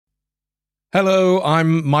Hello,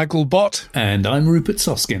 I'm Michael Bott. And I'm Rupert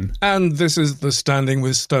Soskin. And this is the Standing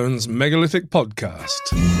with Stones Megalithic Podcast.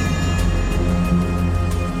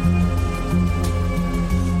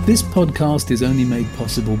 This podcast is only made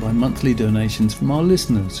possible by monthly donations from our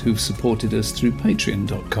listeners who've supported us through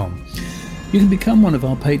patreon.com. You can become one of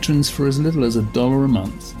our patrons for as little as $1 a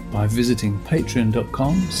month by visiting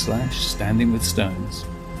patreon.com/standingwithstones.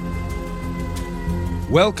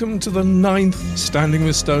 Welcome to the 9th Standing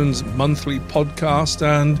with Stones monthly podcast,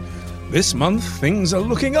 and this month things are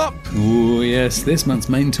looking up. Oh yes, this month's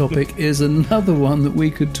main topic is another one that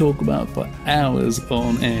we could talk about for hours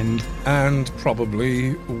on end. And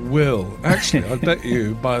probably will. Actually, I bet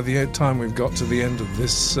you by the time we've got to the end of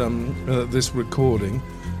this this recording,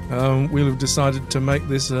 we'll have decided to make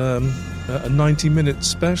this a 90-minute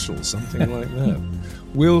special, something like that.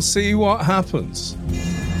 We'll see what happens.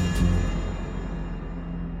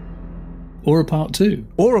 Or a part two.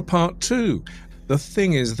 Or a part two. The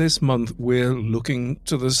thing is, this month we're looking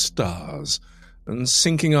to the stars and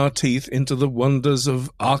sinking our teeth into the wonders of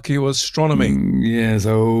archaeoastronomy. Yes,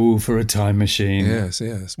 for a time machine. Yes.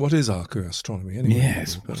 What is archaeoastronomy anyway?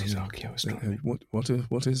 Yes, what is archaeoastronomy? What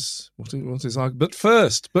is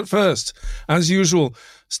But first, as usual,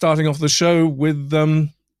 starting off the show with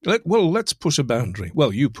let's push a boundary.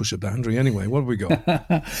 Well, you push a boundary anyway. What have we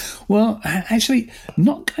got? Well, actually,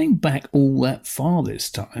 not going back all that far this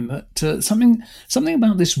time, but something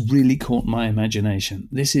about this really caught my imagination.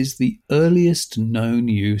 This is the earliest known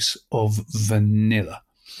use of vanilla.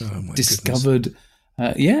 Oh, my discovered in a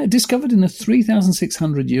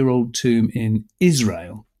 3,600-year-old tomb in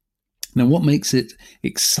Israel. Now, what makes it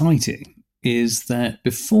exciting is that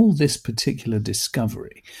before this particular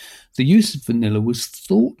discovery, the use of vanilla was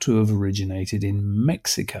thought to have originated in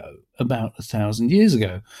Mexico about 1,000 years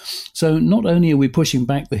ago. So not only are we pushing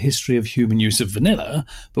back the history of human use of vanilla,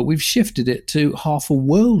 but we've shifted it to half a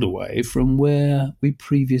world away from where we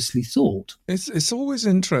previously thought. It's always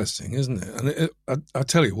interesting, isn't it? And I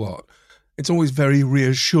tell you what, it's always very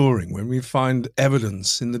reassuring when we find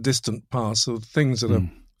evidence in the distant past of things that are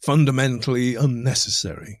fundamentally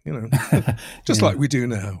unnecessary, just like we do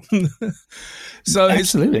now. So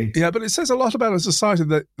absolutely, but it says a lot about a society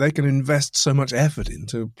that they can invest so much effort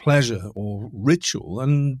into pleasure or ritual.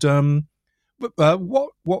 And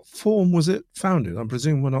what form was it founded? I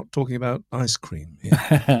presume we're not talking about ice cream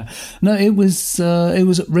here. No, it was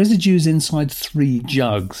residues inside 3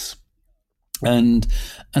 jugs. And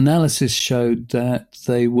analysis showed that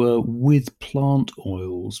they were with plant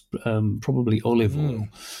oils, probably olive oil.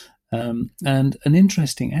 And an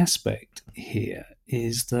interesting aspect here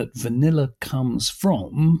is that vanilla comes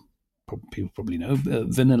from, people probably know,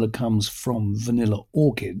 vanilla comes from vanilla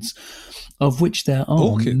orchids, of which there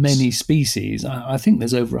are many species. I think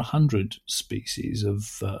there's over 100 species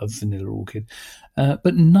of vanilla orchid,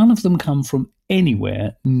 but none of them come from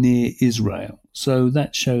anywhere near Israel. So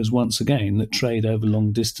that shows once again that trade over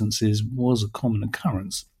long distances was a common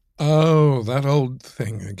occurrence. Oh, that old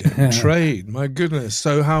thing again. Trade, my goodness.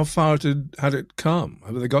 So how far had it come?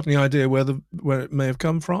 Have they got any idea where it may have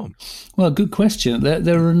come from? Well, good question.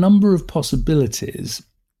 There are a number of possibilities,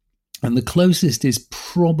 and the closest is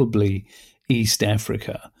probably East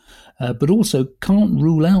Africa, but also can't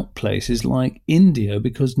rule out places like India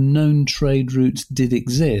because known trade routes did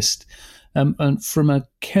exist. And from a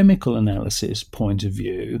chemical analysis point of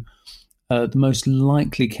view, the most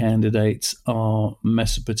likely candidates are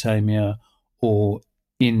Mesopotamia or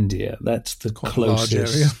India. That's the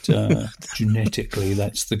closest, genetically,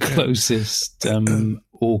 that's the closest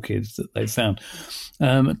orchids that they found.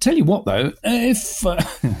 Tell you what, though, if,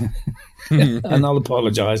 and I'll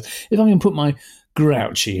apologise, if I can put my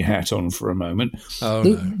grouchy hat on for a moment.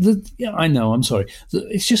 I know, I'm sorry.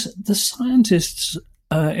 It's just the scientists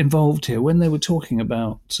involved here, when they were talking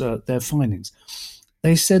about their findings,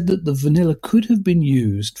 they said that the vanilla could have been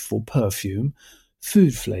used for perfume,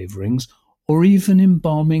 food flavourings, or even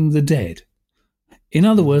embalming the dead. In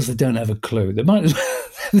other words, they don't have a clue. They might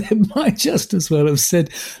just as well have said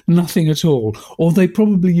nothing at all, or they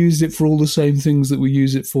probably used it for all the same things that we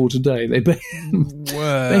use it for today. They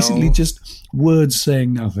basically just words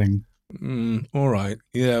saying nothing. All right.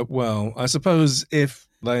 Yeah, well, I suppose if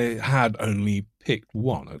they had only picked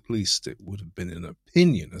one, at least it would have been an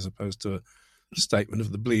opinion as opposed to a statement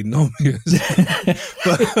of the bleeding obvious.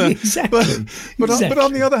 But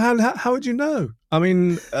on the other hand, how would you know? I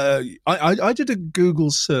mean, I did a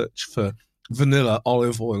Google search for vanilla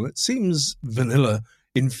olive oil. It seems vanilla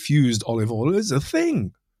infused olive oil is a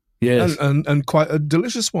thing. Yes. And quite a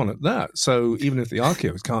delicious one at that. So even if the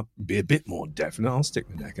archaeos can't be a bit more definite, I'll stick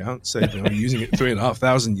my neck out and say I'm using it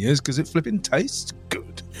 3,500 years because it flipping tastes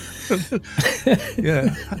good. Yeah.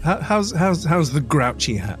 How's the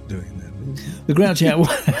grouchy hat doing then? The grouchy hat.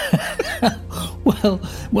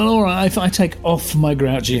 Well, all right. If I take off my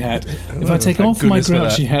grouchy hat,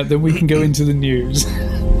 then we can go into the news.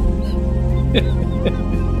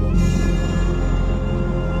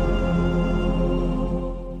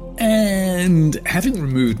 And having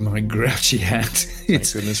removed my grouchy hat,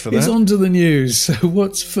 it's on to the news. So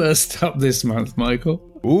what's first up this month, Michael?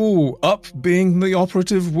 Ooh, up being the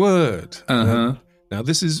operative word. Uh-huh. Now,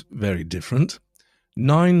 this is very different.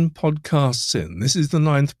 9 podcasts in. This is the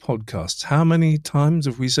 9th podcast. How many times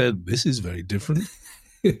have we said this is very different?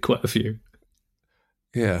 Quite a few.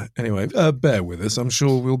 Yeah. Anyway, bear with us. I'm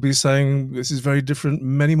sure we'll be saying this is very different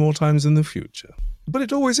many more times in the future. But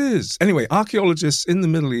it always is. Anyway, archaeologists in the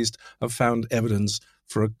Middle East have found evidence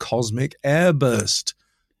for a cosmic airburst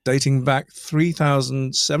dating back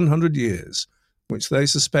 3,700 years, which they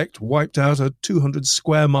suspect wiped out a 200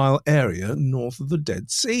 square mile area north of the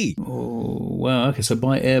Dead Sea. Oh, wow. Okay, so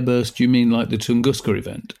by airburst, you mean like the Tunguska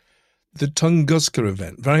event? The Tunguska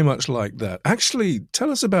event, very much like that. Actually,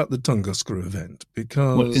 tell us about the Tunguska event,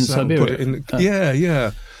 because... What, in Siberia?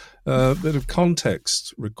 Yeah. A bit of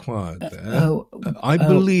context required there. I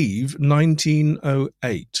believe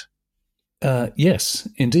 1908. Yes,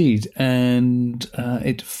 indeed. And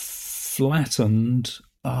it flattened...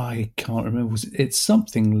 I can't remember. It's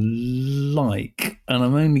something like, and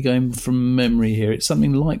I'm only going from memory here, it's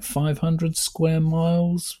something like 500 square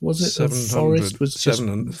miles, was it? 700, was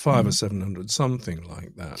 5 or 700, something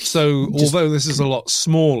like that. So although this is a lot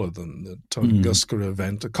smaller than the Tunguska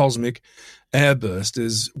event, a cosmic airburst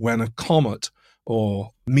is when a comet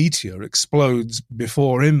or meteor explodes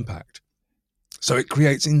before impact. So it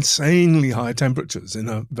creates insanely high temperatures in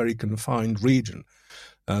a very confined region.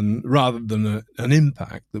 Rather than an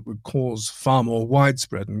impact that would cause far more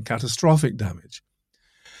widespread and catastrophic damage.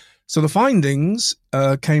 So the findings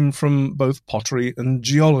came from both pottery and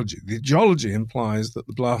geology. The geology implies that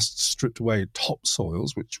the blast stripped away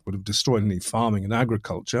topsoils, which would have destroyed any farming and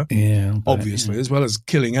agriculture, obviously, as well as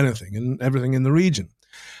killing anything and everything in the region.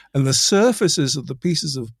 And the surfaces of the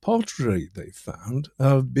pieces of pottery they found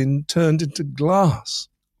have been turned into glass.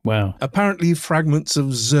 Wow. Apparently, fragments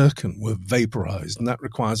of zircon were vaporized, and that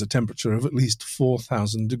requires a temperature of at least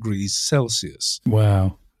 4,000 degrees Celsius.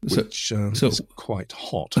 Wow. Which is quite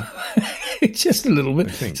hot. Just a little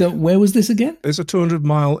bit. So where was this again? It's a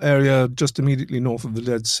 200-mile area just immediately north of the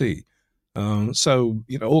Dead Sea. So,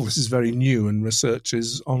 all this is very new and research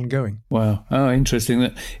is ongoing. Wow. Oh,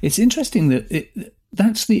 interesting. It's interesting that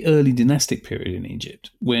that's the early dynastic period in Egypt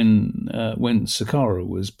when Saqqara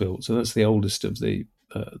was built. So that's the oldest of the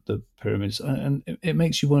pyramids, and it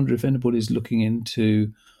makes you wonder if anybody's looking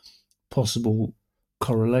into possible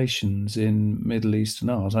correlations in Middle Eastern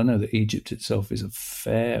art. I know that Egypt itself is a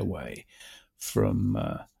fair way from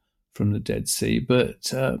the Dead Sea, but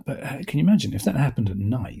can you imagine if that happened at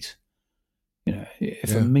night?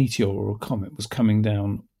 If a meteor or a comet was coming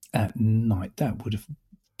down at night, that would have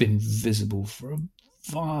been visible for a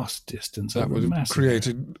vast distance. That would have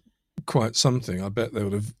created quite something. I bet they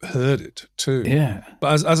would have heard it too. Yeah.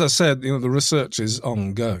 But as I said, the research is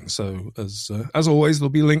ongoing. So as always, there'll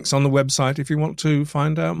be links on the website if you want to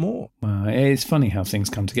find out more. It's funny how things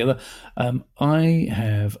come together. I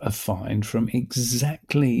have a find from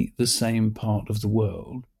exactly the same part of the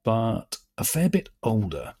world, but a fair bit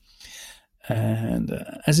older. And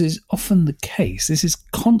as is often the case, this is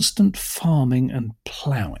constant farming and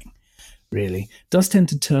ploughing. Really does tend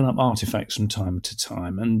to turn up artifacts from time to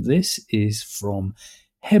time, and this is from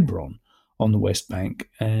Hebron on the West Bank,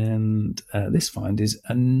 and this find is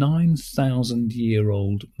a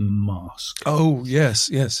 9,000-year-old mask. Oh, yes,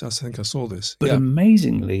 I think I saw this. But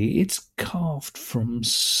amazingly, it's carved from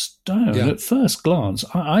stone. Yeah. At first glance,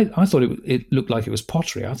 I thought it looked like it was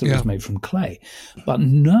pottery. I thought it was made from clay. But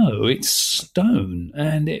no, it's stone,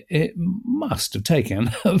 and it must have taken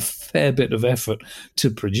a fair bit of effort to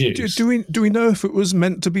produce. Do we know if it was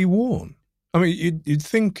meant to be worn? I mean, you'd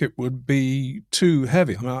think it would be too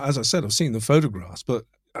heavy. I mean, as I said, I've seen the photographs, but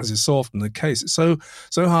as is so often the case, it's so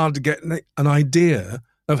hard to get an idea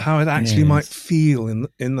of how it actually might feel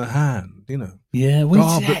in the hand, Yeah,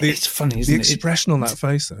 well, it's funny, isn't it? The expression on that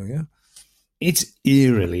face, though, yeah. It's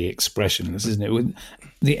eerily expressionless, isn't it? With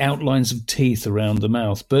the outlines of teeth around the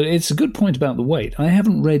mouth. But it's a good point about the weight. I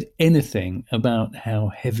haven't read anything about how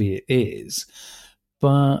heavy it is.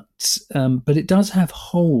 But it does have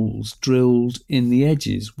holes drilled in the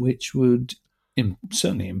edges, which would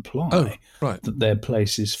certainly imply that they're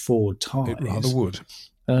places for ties. It rather would.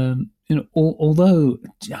 Although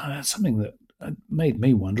something that made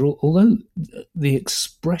me wonder, although the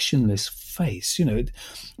expressionless face,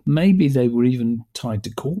 maybe they were even tied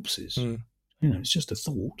to corpses. It's just a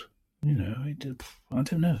thought. I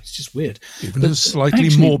don't know. It's just weird. Even a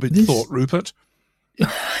slightly morbid thought, Rupert.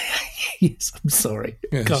 Yes, I'm sorry.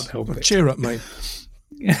 Yes. Can't help it. Cheer up, mate.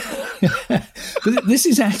 But this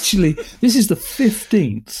is the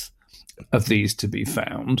 15th of these to be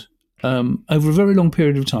found. Over a very long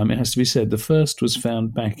period of time, it has to be said. The first was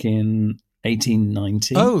found back in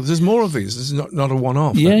 1890. Oh, there's more of these. This is not a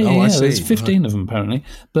one-off. Yeah, I see. There's 15 of them, apparently.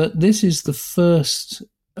 But this is the first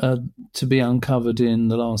to be uncovered in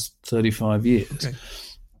the last 35 years. Okay.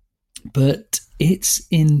 But it's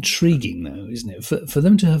intriguing, though, isn't it? For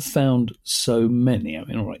them to have found so many, I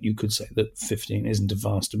mean, all right, you could say that 15 isn't a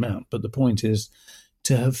vast amount, but the point is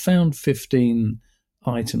to have found 15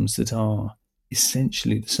 items that are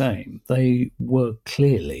essentially the same. They were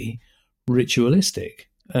clearly ritualistic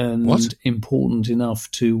and important enough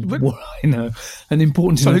to, and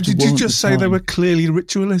important enough to. Did you just say they were clearly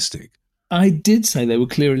ritualistic? I did say they were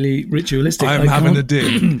clearly ritualistic. I'm having a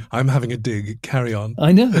dig. I'm having a dig. Carry on.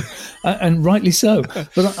 I know, and rightly so.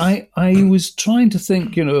 But I was trying to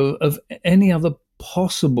think, of any other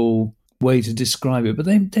possible way to describe it. But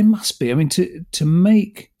they must be. I mean,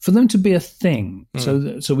 for them to be a thing.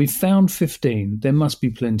 So we found 15. There must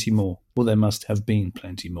be plenty more. Well, there must have been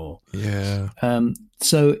plenty more. Yeah.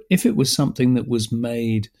 So if it was something that was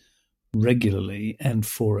made regularly and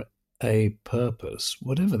for a purpose,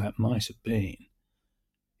 whatever that might have been.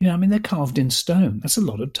 I mean, they're carved in stone. That's a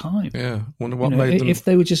lot of time. Yeah, wonder what made them. If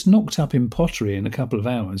they were just knocked up in pottery in a couple of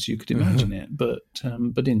hours, you could imagine it. But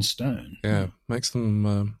in stone, makes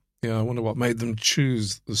them. I wonder what made them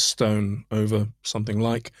choose the stone over something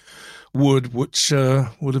like wood, which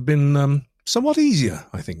would have been somewhat easier,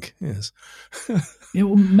 I think. Yes. Yeah,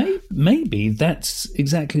 well, maybe that's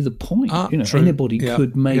exactly the point. True. Anybody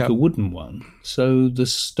could make a wooden one, so the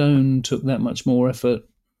stone took that much more effort.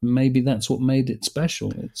 Maybe that's what made it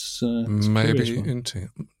special. It's maybe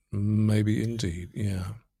indeed. Yeah.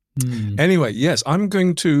 Anyway, yes, I'm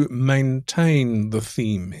going to maintain the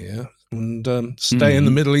theme here and stay in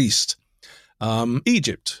the Middle East,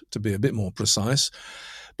 Egypt, to be a bit more precise.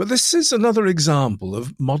 But this is another example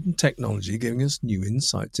of modern technology giving us new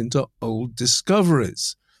insights into old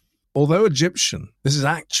discoveries. Although Egyptian, this is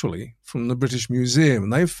actually from the British Museum,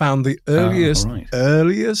 and they've found the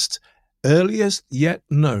earliest yet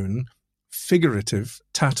known figurative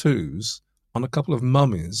tattoos on a couple of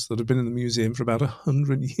mummies that have been in the museum for about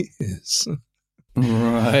 100 years.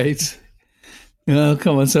 Right. Oh,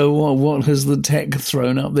 come on. So what has the tech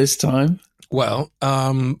thrown up this time? Well,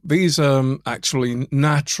 these are actually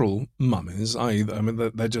natural mummies,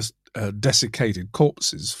 they're just desiccated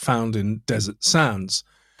corpses found in desert sands,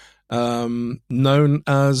 known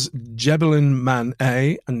as Gebelin Man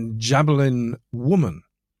A and Gebelin Woman.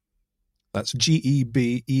 That's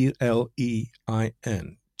Gebelin,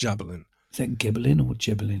 Gebelin. Is that Gebelin or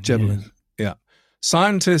Gebelin? Gebelin, yeah.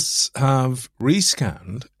 Scientists have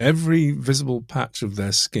rescanned every visible patch of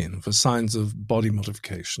their skin for signs of body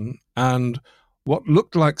modification, and what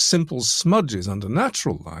looked like simple smudges under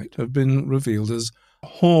natural light have been revealed as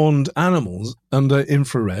horned animals under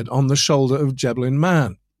infrared on the shoulder of Gebelin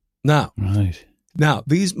Man. Now,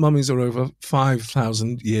 these mummies are over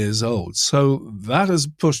 5,000 years old, so that has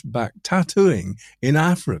pushed back tattooing in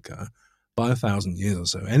Africa by 1,000 years or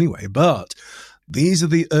so anyway, but these are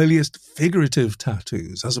the earliest figurative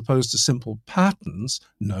tattoos, as opposed to simple patterns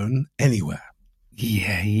known anywhere.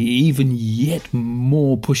 Yeah, even yet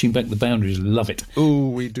more pushing back the boundaries. Love it. Oh,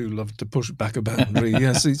 we do love to push back a boundary.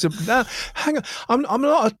 Yes, hang on. I'm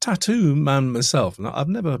not a tattoo man myself, and I've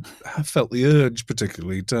never felt the urge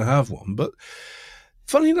particularly to have one. But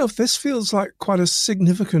funny enough, this feels like quite a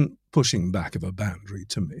significant pushing back of a boundary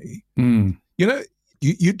to me.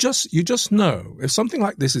 You just know if something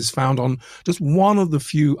like this is found on just one of the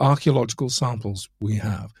few archaeological samples we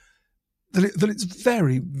have, that it's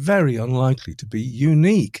very, very unlikely to be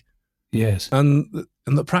unique. Yes. And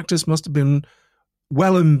the practice must have been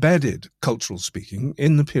well embedded, cultural speaking,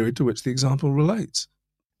 in the period to which the example relates.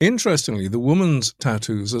 Interestingly, the woman's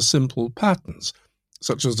tattoos are simple patterns,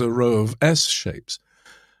 such as a row of S shapes.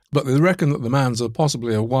 But they reckon that the man's are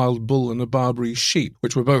possibly a wild bull and a Barbary sheep,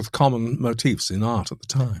 which were both common motifs in art at the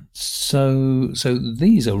time. So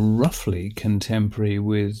these are roughly contemporary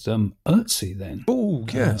with Ötzi then. Oh,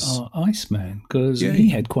 yes. Our Iceman, because he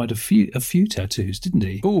had quite a few tattoos, didn't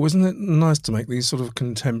he? Oh, isn't it nice to make these sort of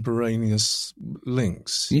contemporaneous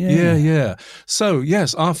links? Yeah. Yeah. So,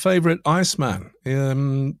 yes, our favourite Iceman,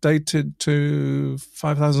 dated to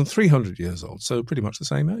 5,300 years old, so pretty much the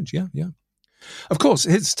same age, yeah. Of course,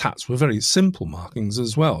 his tats were very simple markings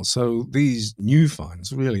as well, so these new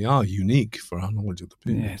finds really are unique for our knowledge of the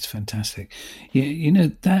period. Yeah, it's fantastic.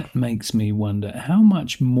 That makes me wonder how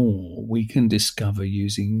much more we can discover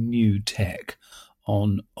using new tech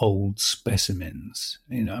on old specimens.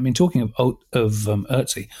 Talking of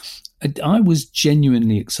Ötzi, I was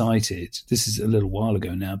genuinely excited. This is a little while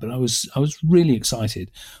ago now, but I was really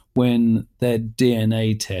excited when their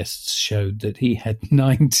DNA tests showed that he had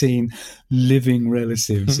 19 living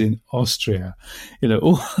relatives in Austria.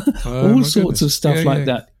 All sorts of stuff like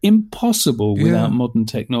that. Impossible without modern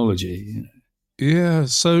technology. Yeah,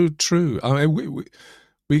 so true. I mean,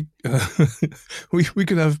 we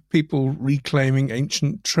could have people reclaiming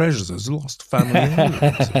ancient treasures as lost family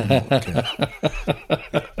heirlooms.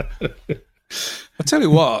 I tell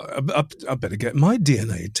you what, I better get my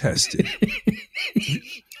DNA tested.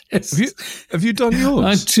 Yes. Have you done yours?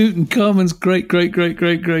 I'm Tutankhamun's great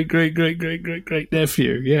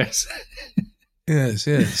nephew. Yes.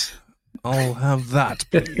 Yes. I'll have that,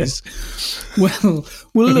 please. Well,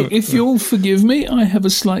 look, if you'll forgive me, I have a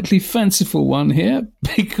slightly fanciful one here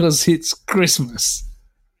because it's Christmas.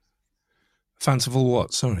 Fanciful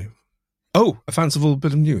what? Sorry. Oh, a fanciful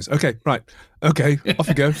bit of news. Okay, right. Okay, off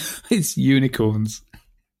you go. It's unicorns.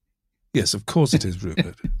 Yes, of course it is,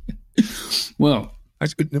 Rupert. Well,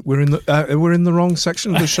 we're in the wrong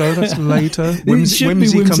section of the show. That's later. Whimsy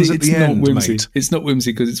comes at the end, mate. It's not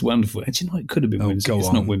whimsy because it's wonderful. Actually, no, it could have been whimsy.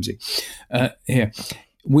 It's not whimsy. Here,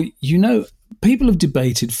 people have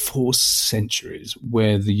debated for centuries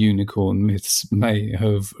where the unicorn myths may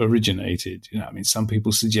have originated. Some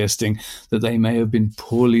people suggesting that they may have been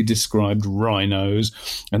poorly described rhinos,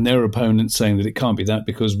 and their opponents saying that it can't be that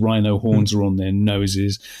because rhino horns are on their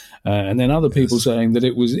noses. And then other people saying that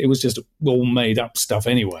it was just all made up stuff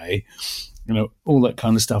anyway, all that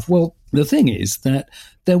kind of stuff. Well, the thing is that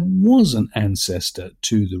there was an ancestor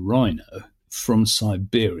to the rhino from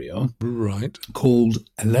Siberia, right, called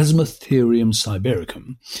Elasmotherium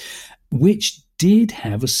sibericum, which did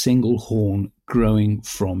have a single horn growing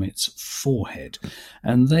from its forehead,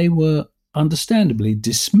 and they were understandably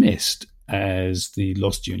dismissed as the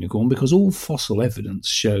lost unicorn because all fossil evidence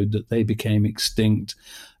showed that they became extinct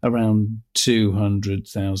around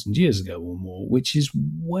 200,000 years ago or more, which is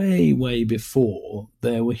way, way before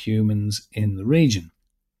there were humans in the region.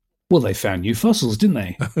 Well, they found new fossils, didn't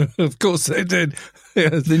they? Of course they did.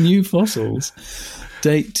 Yes. The new fossils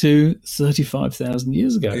date to 35,000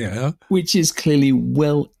 years ago, which is clearly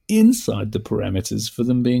well inside the parameters for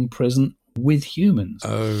them being present with humans.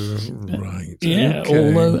 Oh, right. Yeah,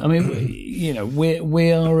 okay. Although,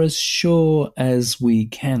 we are as sure as we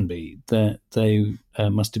can be that they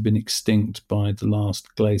must have been extinct by the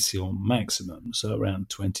last glacial maximum, so around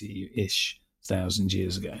 20-ish thousand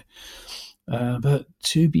years ago. But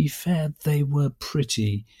to be fair, they were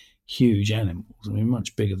pretty huge animals.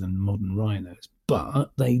 Much bigger than modern rhinos.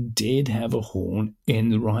 But they did have a horn in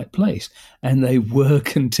the right place, and they were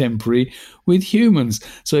contemporary with humans.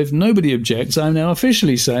 So if nobody objects, I'm now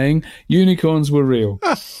officially saying unicorns were real,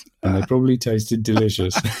 and they probably tasted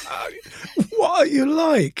delicious. What are you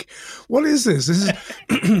like? What is this? This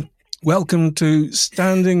is welcome to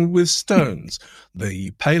Standing with Stones,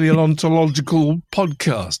 the paleontological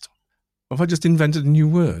podcast. Have I just invented a new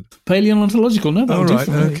word? Paleontological? No, all right,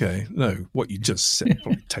 different. Okay. No, what you just said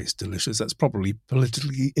probably tastes delicious. That's probably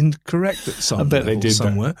politically incorrect at some level. I bet they did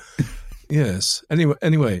somewhere. Yes.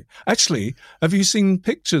 Anyway, actually, have you seen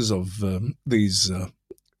pictures of these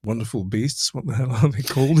wonderful beasts? What the hell are they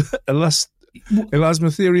called?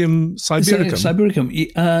 Elasmotherium sibericum. Sibericum.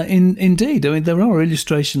 Indeed. There are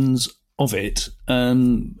illustrations of it.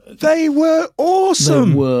 They were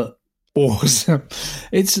awesome. Awesome.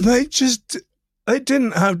 They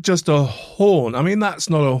didn't have just a horn. That's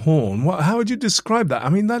not a horn. How would you describe that?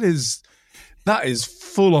 That is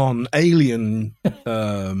full on alien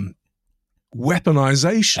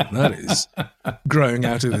weaponization. That is growing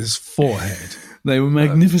out of his forehead. They were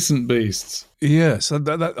magnificent beasts. Yes,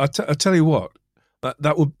 I tell you what,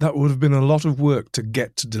 that would have been a lot of work to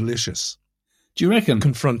get to delicious. Do you reckon?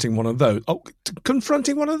 Confronting one of those. Well,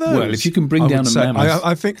 if you can bring down a mammoth,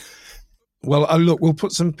 I think. Well, look, we'll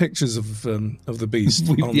put some pictures of the beast.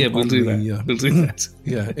 We'll do that. We'll do that.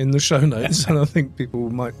 Yeah, in the show notes, and I think people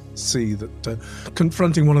might see that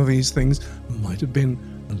confronting one of these things might have been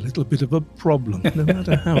a little bit of a problem, no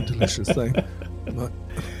matter how delicious they might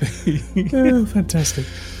be. Oh, fantastic.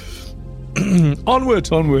 Onward.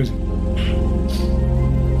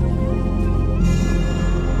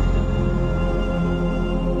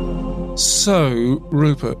 So,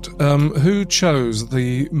 Rupert, who chose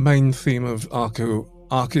the main theme of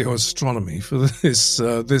archaeoastronomy for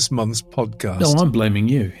this month's podcast. No, I'm blaming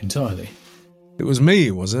you entirely. It was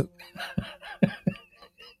me, was it?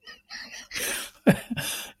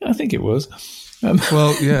 I think it was.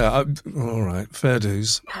 Well, yeah. All right, fair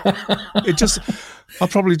dues. I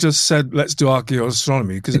probably just said, let's do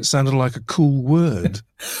archaeoastronomy because it sounded like a cool word.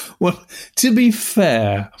 Well, to be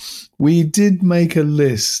fair, we did make a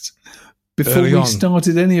list. Before we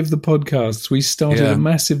started any of the podcasts, we started a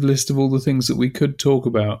massive list of all the things that we could talk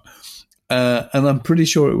about. And I'm pretty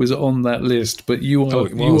sure it was on that list, but you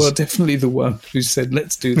are definitely the one who said,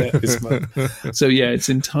 let's do that this month. So, yeah, it's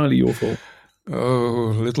entirely your fault.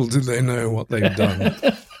 Oh, little did they know what they've done.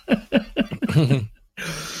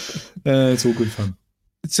 It's all good fun.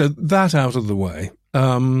 So that out of the way,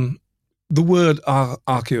 the word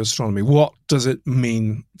archaeoastronomy, what does it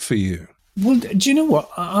mean for you? Well, do you know what?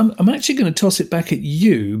 I'm actually going to toss it back at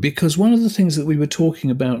you because one of the things that we were talking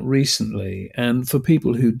about recently, and for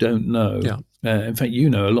people who don't know, in fact, you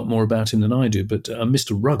know a lot more about him than I do, but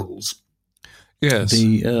Mr. Ruggles, yes,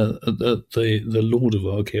 the Lord of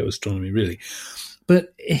Archaeoastronomy, really.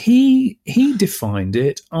 But he defined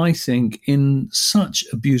it, I think, in such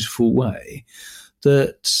a beautiful way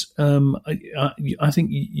that I think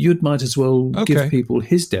you might as well give people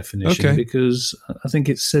his definition because I think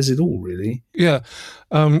it says it all, really. Yeah.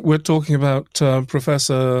 We're talking about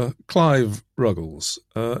Professor Clive Ruggles,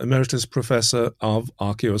 Emeritus Professor of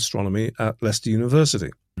Archaeoastronomy at Leicester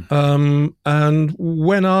University. And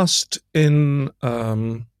when asked in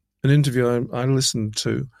an interview I listened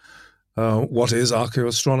to, what is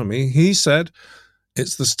archaeoastronomy, he said,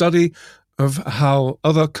 it's the study of how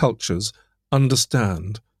other cultures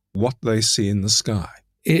understand what they see in the sky.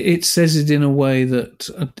 It says it in a way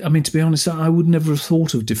that, I mean, to be honest, I would never have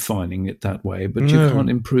thought of defining it that way, but you can't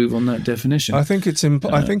improve on that definition. I think it's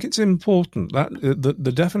important. That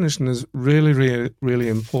the definition is really, really, really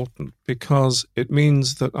important because it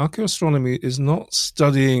means that archaeoastronomy is not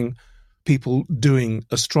studying people doing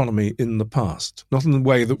astronomy in the past, not in the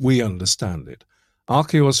way that we understand it.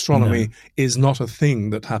 Archaeoastronomy is not a thing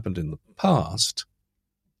that happened in the past.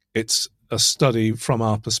 It's a study from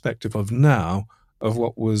our perspective of now of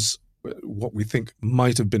what we think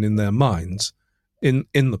might have been in their minds in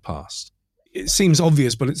the past. It seems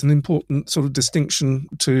obvious, but it's an important sort of distinction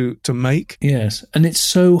to make. Yes, and it's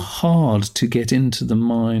so hard to get into the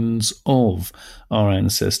minds of our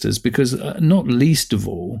ancestors because not least of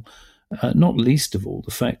all,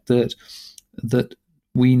 the fact that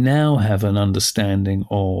we now have an understanding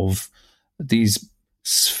of these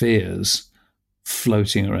spheres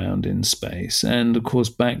floating around in space. And of course,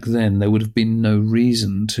 back then, there would have been no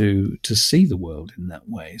reason to see the world in that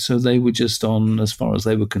way. So they were just on, as far as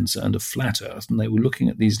they were concerned, a flat Earth, and they were looking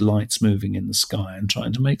at these lights moving in the sky and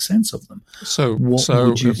trying to make sense of them. So what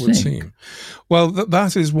would you think? Would seem. Well,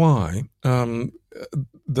 that is why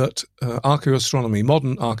that archaeoastronomy,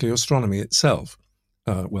 modern archaeoastronomy itself,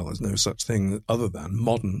 well, there's no such thing other than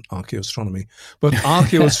modern archaeoastronomy, but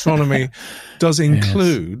archaeoastronomy does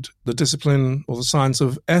include the discipline or the science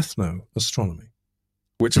of ethnoastronomy,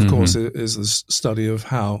 which, of course, is the study of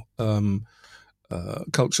how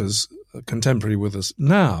cultures contemporary with us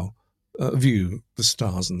now view the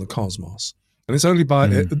stars and the cosmos. And it's only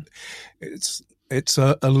by it's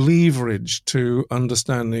a leverage to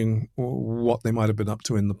understanding what they might have been up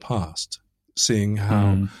to in the past, seeing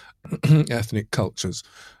how ethnic cultures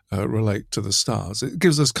relate to the stars. It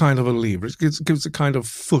gives us kind of a leverage. It gives a kind of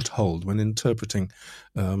foothold when interpreting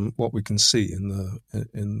what we can see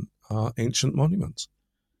in our ancient monuments.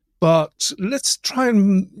 But let's try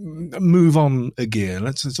and move on a gear.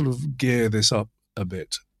 Let's sort of gear this up a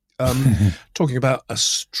bit. Talking about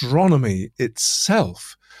astronomy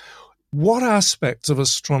itself, what aspects of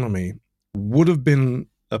astronomy would have been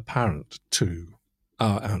apparent to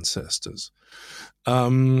our ancestors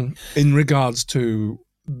in regards to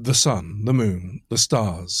the sun, the moon, the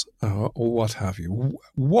stars, or what have you?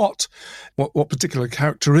 What particular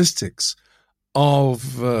characteristics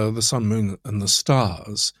of the sun, moon, and the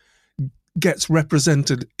stars gets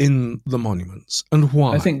represented in the monuments, and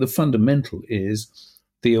why? I think the fundamental is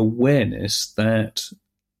the awareness that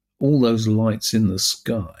all those lights in the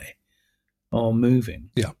sky are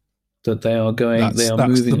moving. Yeah. That they are going, they are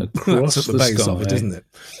moving across the base of it, isn't it?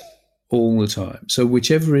 All the time. So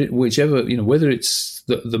whichever, whether it's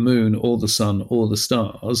the moon or the sun or the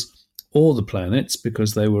stars or the planets,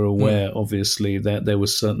 because they were aware, obviously, that there were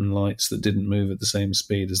certain lights that didn't move at the same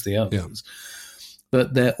speed as the others,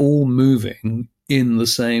 but they're all moving in the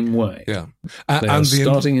same way. Yeah. They are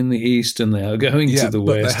starting in the east and they are going to the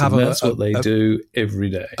west, and that's what they do every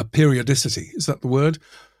day. A periodicity, is that the word,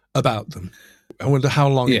 about them? I wonder how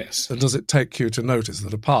long Yes. does it take you to notice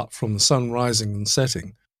that apart from the sun rising and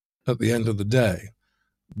setting at the end of the day,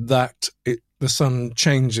 that the sun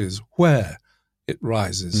changes where it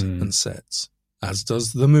rises and sets, as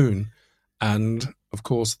does the moon. And, of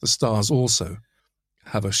course, the stars also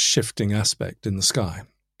have a shifting aspect in the sky.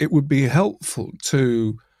 It would be helpful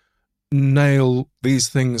to nail these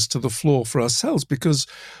things to the floor for ourselves because,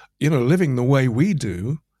 living the way we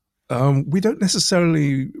do, we're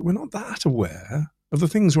not that aware of the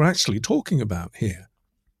things we're actually talking about here,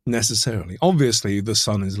 necessarily. Obviously, the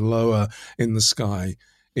sun is lower in the sky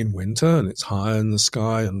in winter, and it's higher in the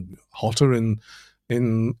sky and hotter in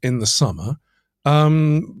the summer.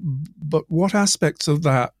 But what aspects of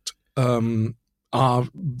that are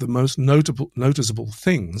the most noticeable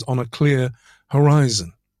things on a clear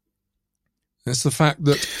horizon? It's the fact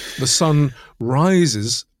that the sun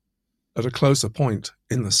rises at a closer point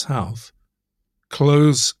in the south,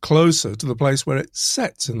 closer to the place where it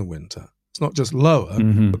sets in the winter. It's not just lower,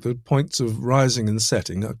 but the points of rising and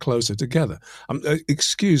setting are closer together.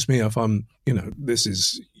 Excuse me if I'm, this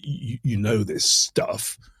is, this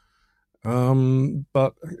stuff.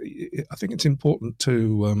 But I think it's important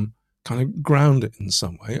to kind of ground it in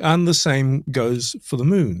some way. And the same goes for the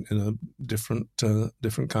moon in a different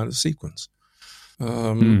kind of sequence.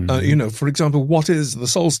 For example, what is the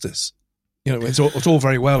solstice? It's all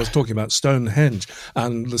very well as talking about Stonehenge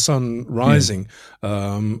and the sun rising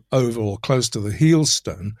over or close to the heel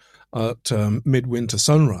stone at midwinter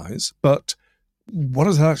sunrise, but what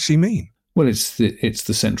does that actually mean? Well, it's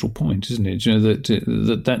the central point, isn't it?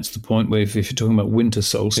 That's the point where if you're talking about winter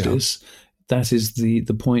solstice, that is the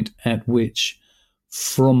point at which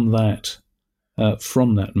from that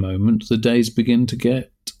moment the days begin to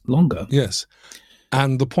get longer. Yes.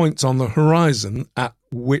 And the points on the horizon at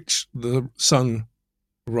which the sun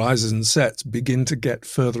rises and sets begin to get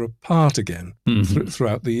further apart again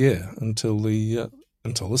throughout the year until the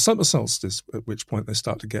summer solstice, at which point they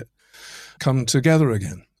start to come together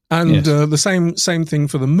again. And the same thing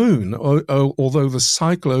for the moon, although the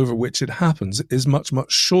cycle over which it happens is much,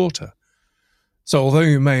 much shorter. So although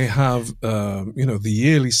you may have, the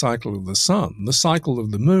yearly cycle of the sun, the cycle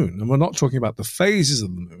of the moon, and we're not talking about the phases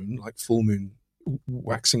of the moon, like full moon,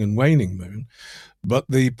 waxing and waning moon, but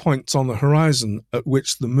the points on the horizon at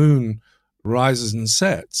which the moon rises and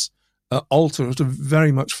sets alter at a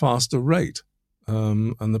very much faster rate.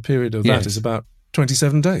 And the period of that is about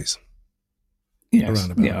 27 days. Yes.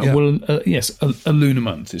 Well, a lunar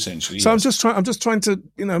month essentially. So yes. I'm just trying to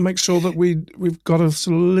make sure that we've got a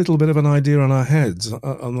sort of little bit of an idea on our heads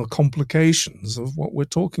on the complications of what we're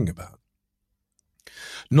talking about.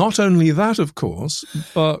 Not only that, of course,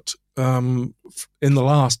 but in the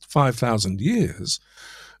last 5,000 years,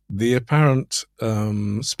 the apparent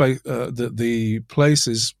the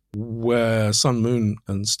places where sun, moon,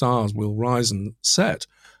 and stars will rise and set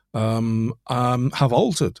have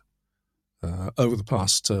altered over the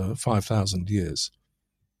past 5,000 years.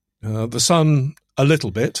 The sun a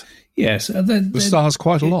little bit. Yes. The stars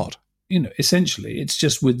quite a lot. Essentially, it's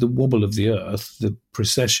just with the wobble of the Earth, the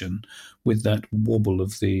precession with that wobble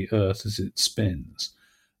of the Earth as it spins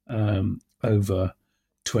over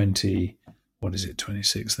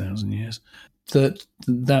 26,000 years.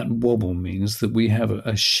 That wobble means that we have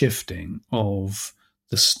a shifting of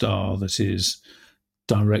the star that is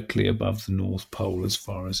directly above the North Pole as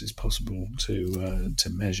far as is possible to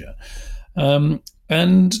measure. And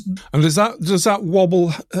does that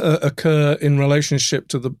wobble occur in relationship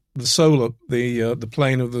to the solar, the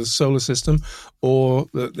plane of the solar system, or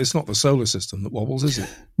it's not the solar system that wobbles, is it?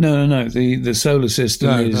 No. The solar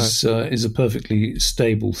system is a perfectly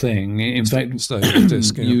stable thing. In fact, stable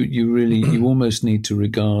disk, you almost need to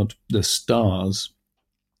regard the stars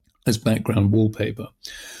as background wallpaper,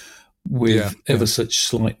 with ever such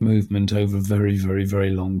slight movement over a very, very, very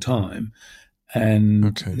long time,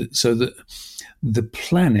 and so that the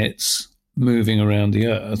planets moving around the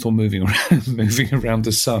Earth or moving around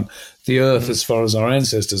the sun, the Earth, as far as our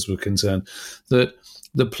ancestors were concerned, that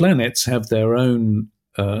the planets have their own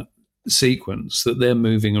sequence that they're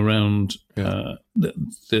moving around the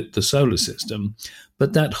solar system,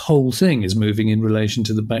 but that whole thing is moving in relation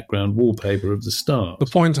to the background wallpaper of the stars. The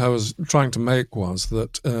point I was trying to make was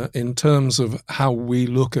that in terms of how we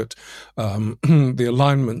look at the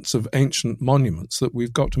alignments of ancient monuments, that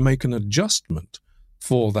we've got to make an adjustment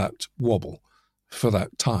for that wobble, for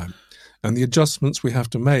that time. And the adjustments we have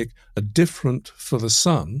to make are different for the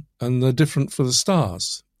sun and they're different for the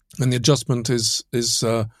stars. And the adjustment is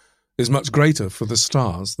much greater for the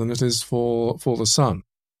stars than it is for the sun.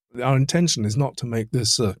 our intention is not to make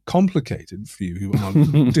this complicated for you, our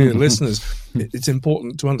dear listeners. It's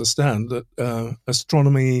important to understand that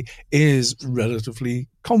astronomy is relatively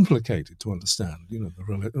complicated to understand.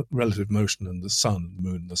 The relative motion and the sun, the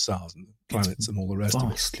moon, the stars, and the planets, and all the rest of it.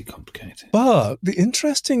 Vastly complicated. But the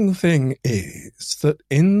interesting thing is that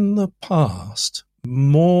in the past,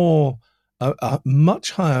 a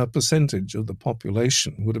much higher percentage of the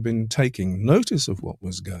population would have been taking notice of what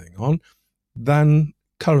was going on than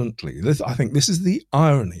currently. I think this is the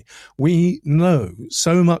irony. We know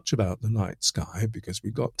so much about the night sky because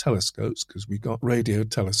we've got telescopes, because we've got radio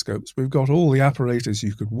telescopes, we've got all the apparatus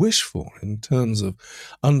you could wish for in terms of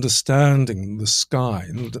understanding the sky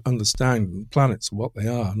and understanding planets and what they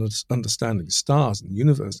are, and understanding stars and the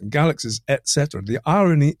universe and galaxies, etc. The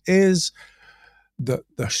irony is that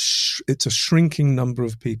it's a shrinking number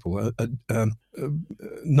of people, a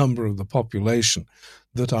number of the population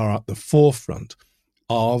that are at the forefront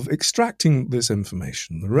of extracting this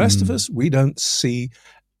information. The rest of us, we don't see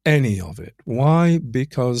any of it. Why?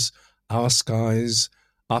 Because our skies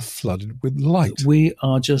are flooded with light. We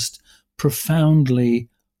are just profoundly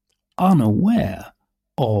unaware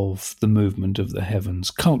of the movement of the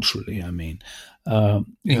heavens, culturally, I mean,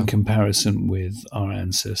 in comparison with our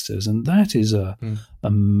ancestors. And that is a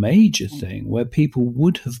major thing where people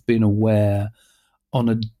would have been aware on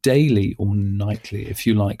a daily or nightly, if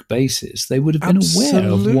you like, basis. They would have been aware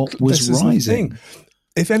of what was rising.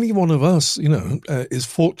 If any one of us, is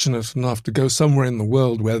fortunate enough to go somewhere in the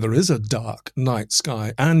world where there is a dark night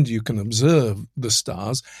sky and you can observe the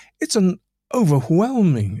stars, it's an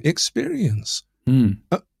overwhelming experience.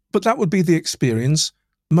 But that would be the experience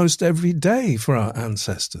most every day for our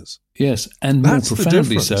ancestors. Yes, and That's more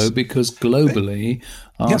profoundly so because globally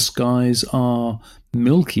our skies are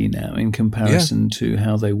milky now in comparison to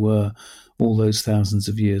how they were all those thousands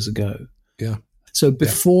of years ago. Yeah. So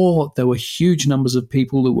before there were huge numbers of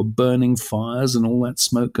people that were burning fires and all that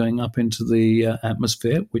smoke going up into the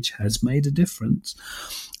atmosphere, which has made a difference,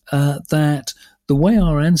 that the way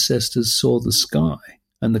our ancestors saw the sky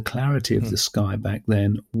and the clarity of the sky back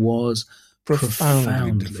then was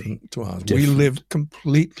profoundly different to ours. We lived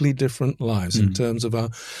completely different lives in terms of our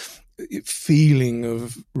feeling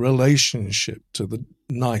of relationship to the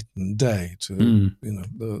night and day, to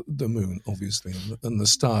the moon, obviously, and the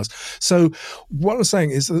stars. So what I'm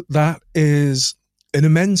saying is that is an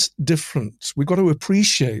immense difference. We've got to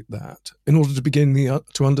appreciate that in order to begin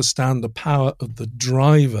to understand the power of the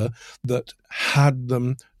driver that had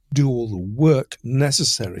them do all the work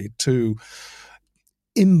necessary to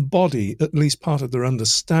embody at least part of their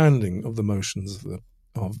understanding of the motions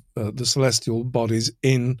of the celestial bodies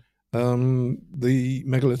in the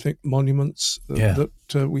megalithic monuments that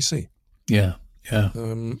we see. Yeah, yeah.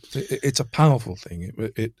 It's a powerful thing.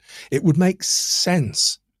 It would make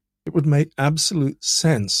sense. It would make absolute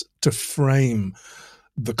sense to frame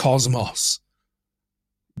the cosmos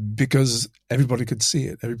because everybody could see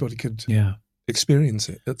it. Everybody could experience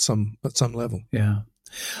it at some level. Yeah.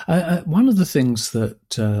 One of the things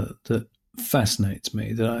that fascinates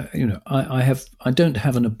me, that I don't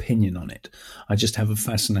have an opinion on it, I just have a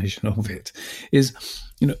fascination of it, is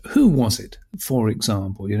who was it? For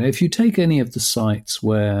example, if you take any of the sites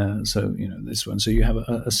where, this one, so you have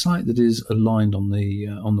a site that is aligned on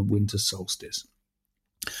the winter solstice.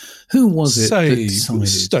 Who was it that decided?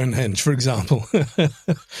 Stonehenge, for example.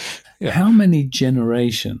 How many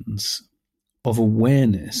generations of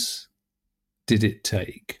awareness did it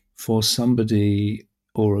take for somebody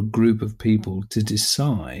or a group of people to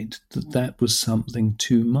decide that was something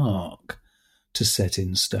to mark, to set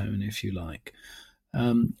in stone, if you like?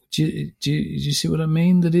 Do you see what I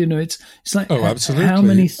mean? That it's like, absolutely. How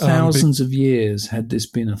many thousands of years had this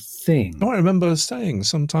been a thing? I remember saying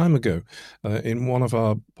some time ago in one of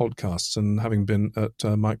our podcasts, and having been at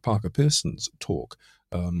Mike Parker Pearson's talk,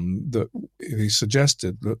 that he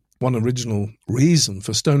suggested that one original reason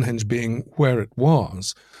for Stonehenge being where it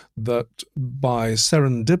was, that by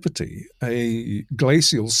serendipity, a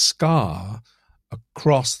glacial scar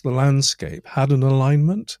across the landscape had an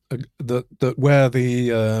alignment, that where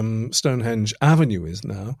the Stonehenge Avenue is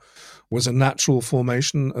now was a natural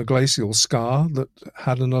formation, a glacial scar that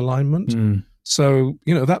had an alignment. So,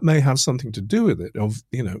 that may have something to do with it, of,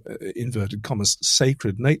 inverted commas,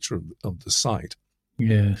 sacred nature of the site.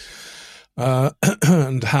 Yes.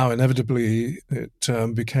 And how inevitably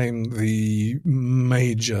it became the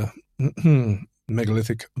major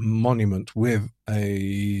megalithic monument with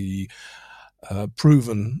a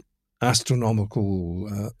proven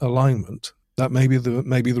astronomical alignment That may be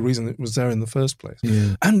the reason it was there in the first place.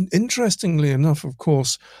 Yeah. And interestingly enough, of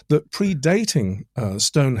course, that predating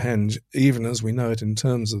Stonehenge, even as we know it in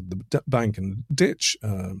terms of the bank and ditch,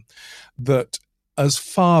 that as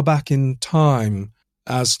far back in time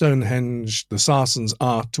as Stonehenge, the Sarsens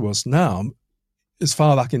are to us now, as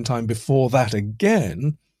far back in time before that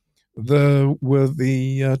again, there were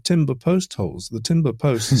the timber post holes, the timber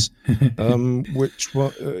posts, which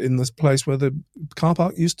were in this place where the car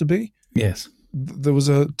park used to be. Yes. There was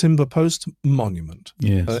a timber post monument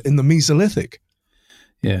in the Mesolithic.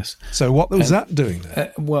 Yes. So what was that doing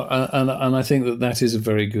there? And I think that is a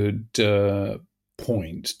very good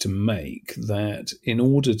point to make, that in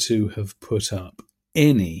order to have put up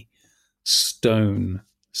any stone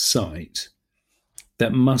site,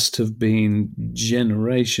 that must have been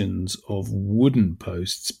generations of wooden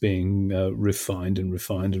posts being refined and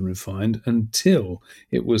refined and refined until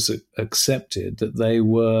it was accepted that they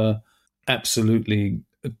were absolutely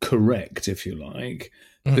correct, if you like,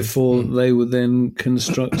 before they were then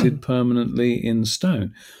constructed permanently in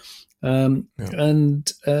stone.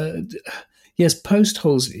 Yes, post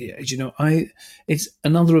holes. It's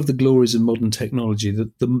another of the glories of modern technology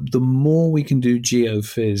that the more we can do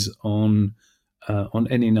geophys on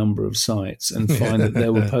any number of sites and find that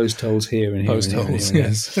there were post holes here and here post and here holes, and here,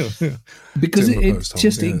 yes, because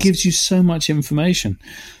it gives you so much information,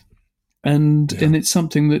 and it's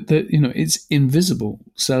something that it's invisible.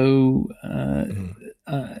 So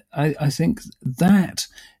I think that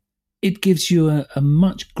it gives you a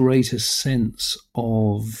much greater sense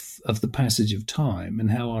of the passage of time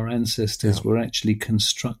and how our ancestors were actually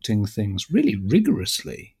constructing things really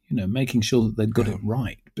rigorously, making sure that they'd got it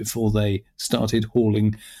right before they started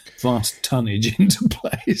hauling vast tonnage into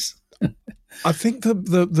place. I think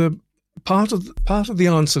the part of the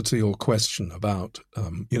answer to your question about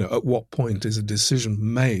at what point is a decision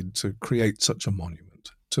made to create such a monument,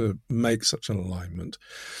 to make such an alignment,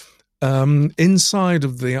 inside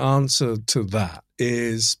of the answer to that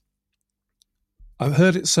is, I've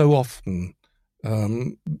heard it so often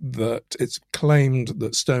that it's claimed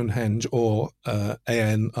that Stonehenge or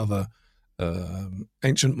an other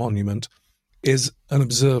ancient monument is an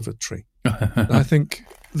observatory. I think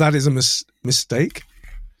that is a mistake.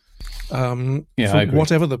 I agree.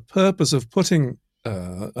 Whatever the purpose of putting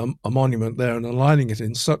a monument there and aligning it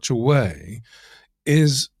in such a way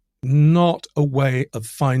is not a way of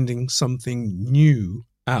finding something new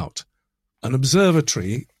out. An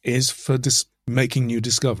observatory is for making new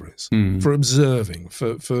discoveries, for observing,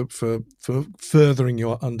 for furthering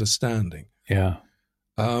your understanding. Yeah.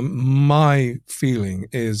 My feeling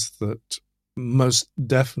is that most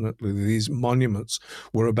definitely these monuments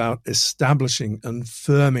were about establishing and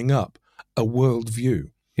firming up a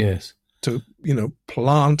worldview. Yes. To,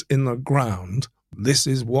 plant in the ground, this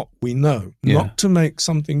is what we know. Not to make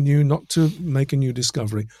something new, not to make a new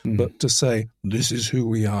discovery, but to say, this is who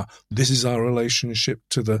we are. This is our relationship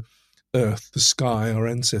to the earth, the sky, our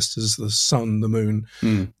ancestors, the sun, the moon,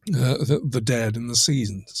 the dead, and the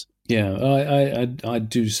seasons. Yeah, I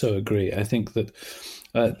do so agree. I think that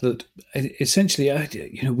essentially,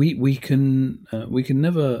 we can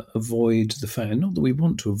never avoid the fact, not that we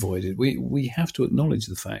want to avoid it. We have to acknowledge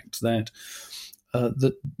the fact that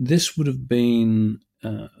that this would have been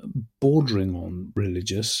bordering on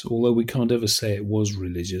religious, although we can't ever say it was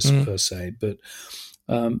religious per se. But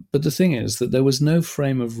the thing is that there was no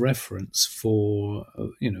frame of reference for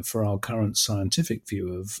our current scientific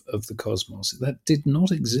view of the cosmos. That did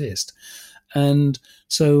not exist. And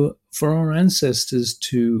so for our ancestors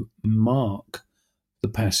to mark the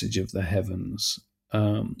passage of the heavens,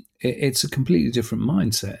 it's a completely different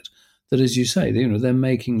mindset that, as you say, they're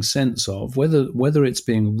making sense of, whether it's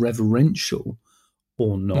being reverential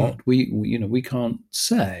or not. We can't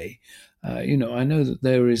say. I know that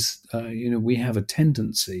there is, we have a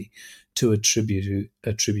tendency to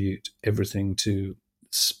attribute everything to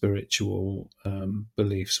spiritual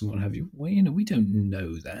beliefs and what have you. Well, we don't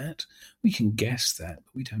know that. We can guess that,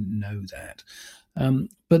 but we don't know that.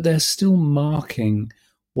 But they're still marking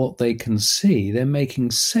what they can see. They're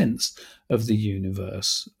making sense of the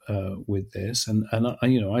universe with this, and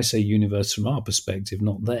I say universe from our perspective,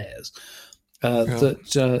 not theirs.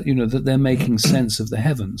 That they're making sense of the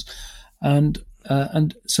heavens, and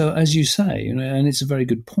so, as you say, and it's a very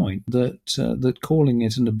good point that calling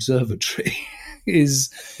it an observatory is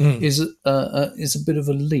a bit of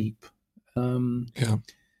a leap.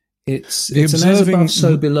 It's an as above,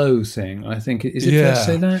 so below thing. I think is it fair to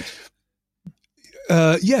say that?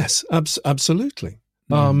 Yes, absolutely.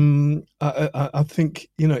 I think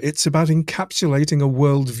it's about encapsulating a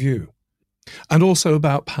worldview. And also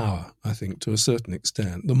about power, I think, to a certain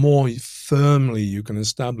extent. The more firmly you can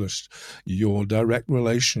establish your direct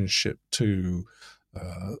relationship to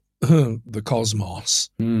the cosmos,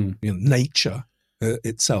 nature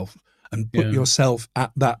itself, and put yourself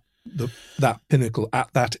at that pinnacle,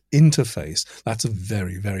 at that interface, that's a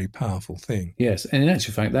very, very powerful thing. Yes, and in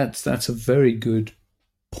actual fact, that's a very good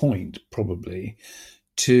point, probably,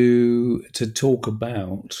 to talk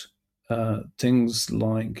about things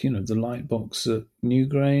like, the light box at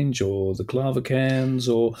Newgrange or the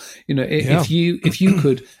Clavercans, or if you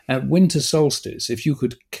could at winter solstice, if you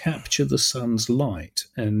could capture the sun's light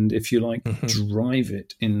and, if you like, drive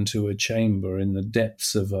it into a chamber in the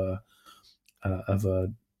depths of a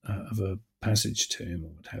passage tomb or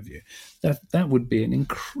what have you, that would be an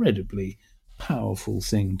incredibly powerful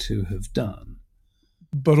thing to have done.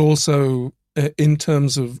 But also in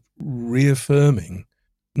terms of reaffirming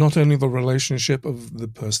not only the relationship of the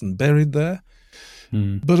person buried there,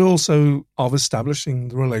 but also of establishing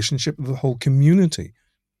the relationship of the whole community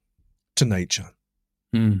to nature,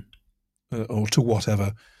 or to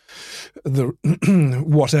whatever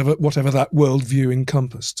that worldview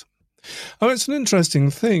encompassed. Oh, it's an interesting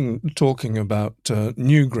thing talking about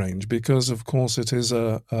Newgrange, because, of course, it is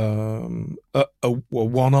a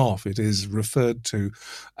one-off. It is referred to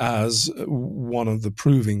as one of the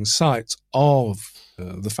proving sites of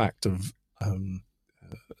the fact of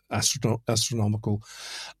astronomical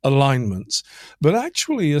alignments. But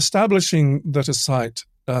actually establishing that a site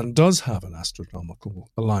does have an astronomical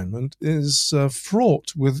alignment is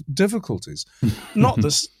fraught with difficulties. Not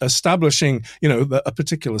this establishing, that a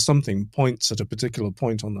particular something points at a particular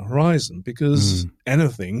point on the horizon, because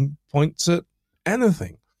anything points at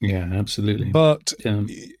anything. Yeah, absolutely. But,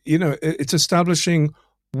 it's establishing,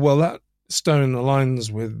 well, that stone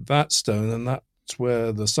aligns with that stone, and that's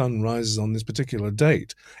where the sun rises on this particular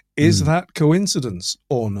date. Is that coincidence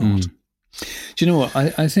or not? Do you know what?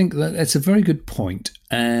 I think that's a very good point,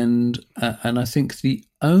 and I think the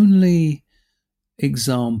only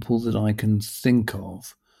example that I can think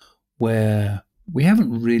of where we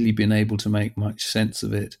haven't really been able to make much sense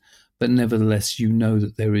of it, but nevertheless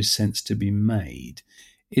that there is sense to be made,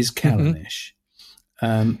 is Callanish,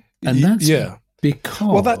 and that's because...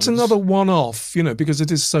 Well, that's another one-off, because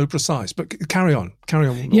it is so precise. But carry on.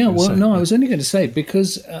 Yeah, well, no, I was only going to say,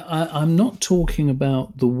 because I'm not talking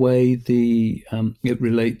about the way it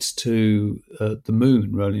relates to the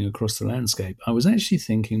moon rolling across the landscape. I was actually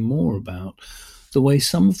thinking more about the way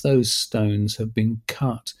some of those stones have been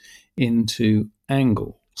cut into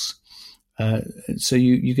angles. So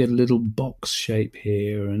you get a little box shape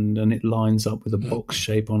here, and it lines up with a box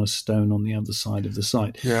shape on a stone on the other side of the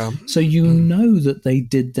site. Yeah. So you know that they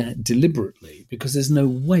did that deliberately, because there's no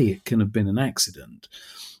way it can have been an accident.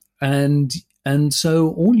 And so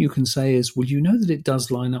all you can say is, well, that it does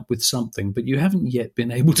line up with something, but you haven't yet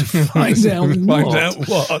been able to find out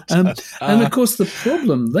what. And of course, the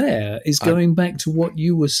problem there is going back to what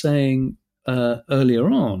you were saying earlier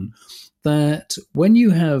on, that when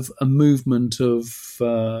you have a movement of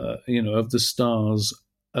the stars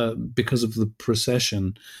because of the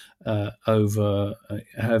precession over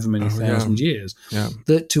however many thousand years,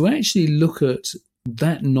 that to actually look at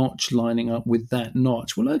that notch lining up with that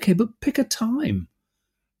notch, well, okay, but pick a time.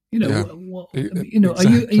 Exactly.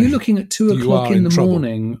 Are you looking at 2:00 in the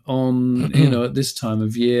morning on at this time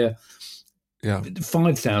of year? Yeah,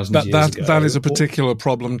 5,000 years ago. That is a particular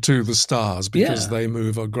problem to the stars, because they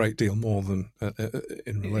move a great deal more than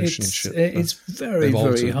in relationship. It's very,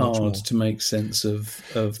 very hard to make sense of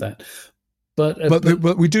that. But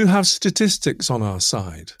we do have statistics on our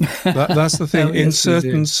side. That's the thing. In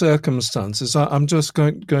certain circumstances, I'm just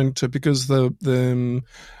going to, because the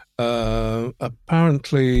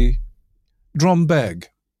apparently Drombeg.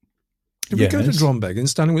 If we go to Drombeg in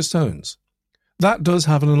Standing with Stones, that does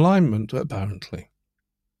have an alignment, apparently,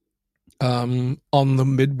 on the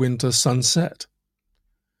midwinter sunset.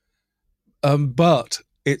 But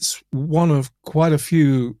it's one of quite a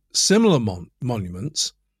few similar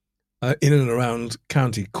monuments in and around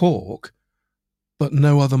County Cork, but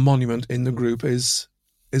no other monument in the group is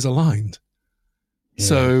aligned. Yeah.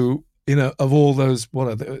 So, of all those, what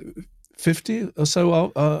are there, 50 or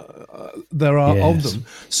so there are of them.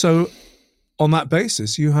 So on that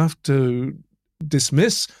basis, you have to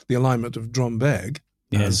dismiss the alignment of Drombeg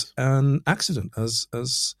as an accident, as a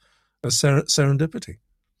serendipity.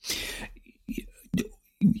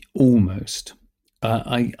 Almost.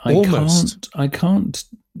 I can't.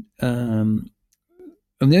 And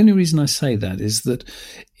the only reason I say that is that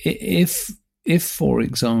if for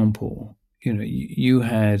example, you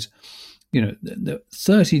had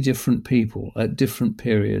 30 different people at different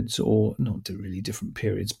periods, or not really different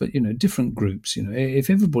periods, but, different groups. If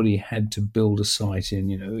everybody had to build a site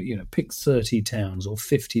in, pick 30 towns or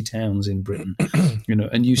 50 towns in Britain,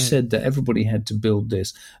 and you said that everybody had to build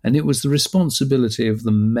this, and it was the responsibility of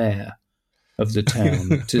the mayor of the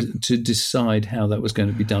town to decide how that was going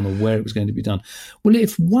to be done or where it was going to be done. Well,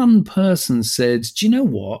 if one person said, do you know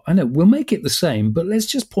what? I know we'll make it the same, but let's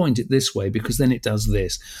just point it this way because then it does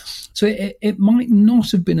this. So it might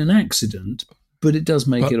not have been an accident, but it does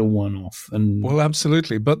make it a one-off. And well,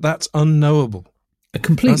 absolutely, but that's unknowable.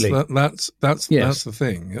 Completely. That's the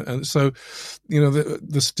thing. And so,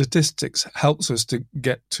 the statistics helps us to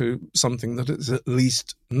get to something that is at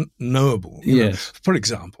least knowable. Yes. For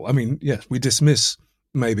example, yes, we dismiss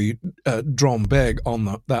maybe Drombeg on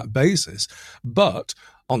that basis, but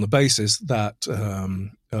on the basis that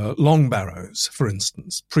long barrows, for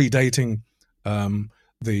instance, predating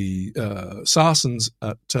the Sarsens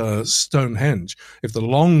at Stonehenge, if the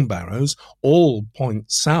long barrows all point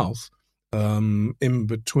south, in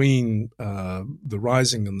between the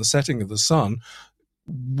rising and the setting of the sun,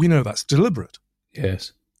 we know that's deliberate.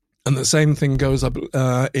 Yes. And the same thing goes up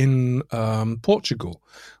in Portugal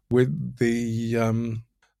with the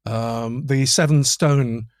seven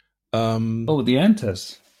stone. The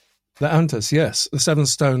Antas. The Antas, yes, the seven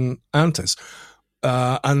stone Antas.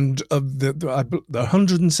 And the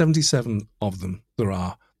 177 of them there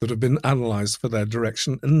are that have been analysed for their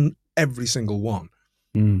direction, and every single one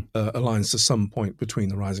aligns to some point between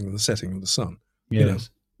the rising and the setting of the sun. Yes.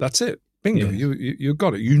 That's it. Bingo. Yes. You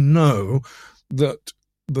got it. You know that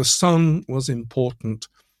the sun was important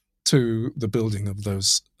to the building of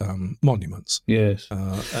those monuments. Yes.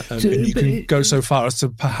 And you can go so far as to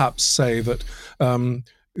perhaps say that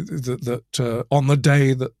that on the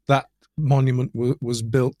day that monument was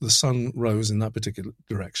built, the sun rose in that particular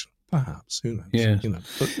direction. Perhaps, who knows? Yeah,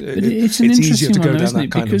 but it's an easier to go one, down that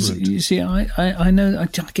kind because, of route. You see, I know I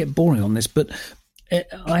get boring on this, but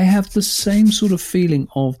I have the same sort of feeling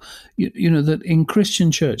of that in Christian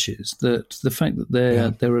churches, that the fact that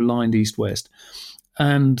they're aligned east-west,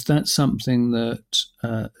 and that's something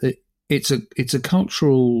that it's a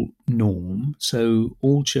cultural norm. So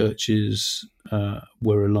all churches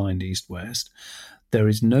were aligned east-west. There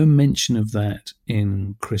is no mention of that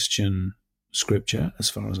in Christian scripture, as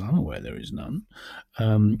far as I'm aware. There is none.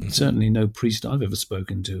 Certainly no priest I've ever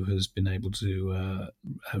spoken to has been able to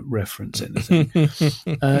reference anything.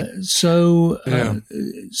 So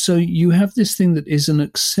you have this thing that is an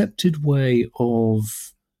accepted way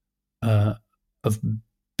of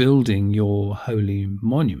building your holy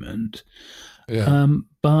monument,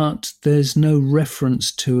 but there's no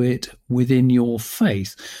reference to it within your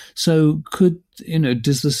faith. So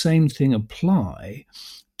does the same thing apply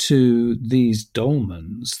to these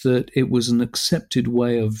dolmens, that it was an accepted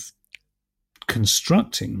way of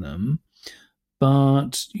constructing them,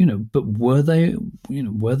 but were they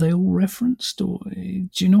all referenced, or do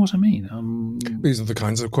you know what I mean? These are the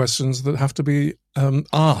kinds of questions that have to be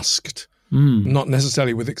asked, not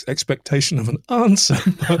necessarily with expectation of an answer,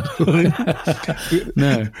 but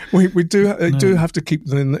no, we do have to keep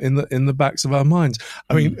them in the backs of our minds.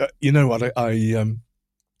 I mean, you know what,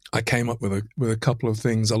 I came up with a couple of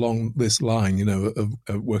things along this line, of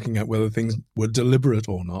working out whether things were deliberate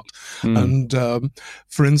or not. And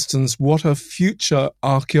for instance, what are future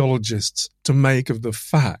archaeologists to make of the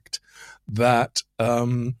fact that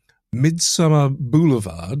Midsummer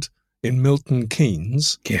Boulevard in Milton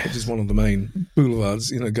Keynes, which is one of the main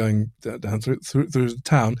boulevards, going down through the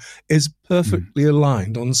town, is perfectly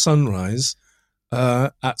aligned on sunrise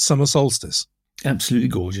at summer solstice. Absolutely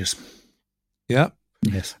gorgeous. Yeah.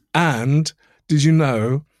 Yes. And did you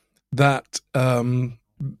know that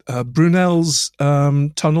Brunel's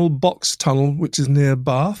tunnel, Box Tunnel, which is near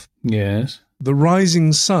Bath? Yes. The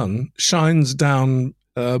rising sun shines down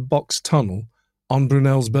Box Tunnel on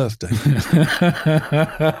Brunel's birthday.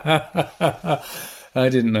 I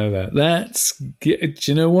didn't know that. Do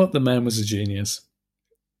you know what? The man was a genius.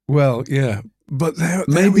 Well, yeah. But there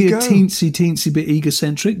maybe we go. A teensy bit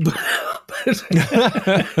egocentric, but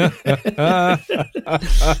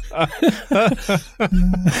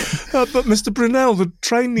but Mr. Brunel, the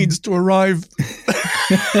train needs to arrive.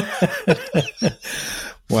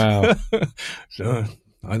 Wow. So,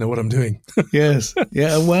 I know what I'm doing. Yes.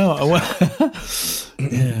 Yeah. Wow.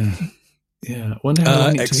 Yeah. Yeah. I wonder how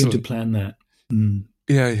long it took him to plan that.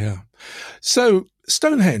 Yeah. So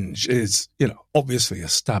Stonehenge is, obviously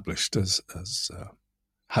established as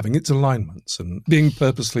having its alignments and being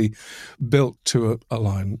purposely built to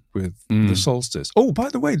align with the solstice. Oh, by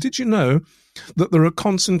the way, did you know that there are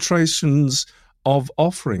concentrations of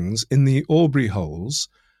offerings in the Aubrey holes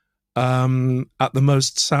at the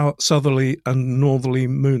most southerly and northerly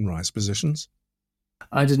moonrise positions.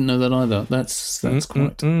 I didn't know that either. That's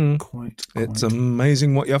quite. It's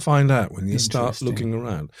amazing what you find out when you start looking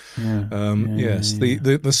around. Yes,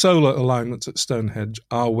 the solar alignments at Stonehenge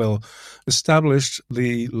are well established.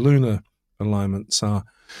 The lunar alignments are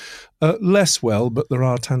less well, but there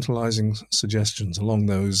are tantalising suggestions along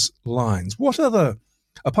those lines. What other,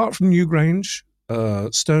 apart from Newgrange,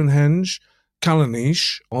 Stonehenge,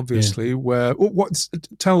 Callanish, obviously, where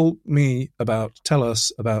tell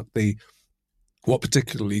us about what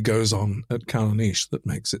particularly goes on at Callanish that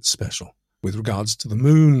makes it special with regards to the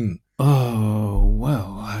moon? Oh,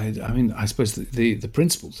 well, I suppose the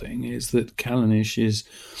principal thing is that Callanish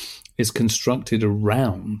is constructed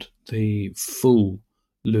around the full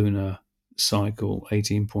lunar cycle,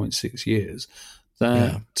 18.6 years.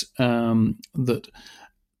 That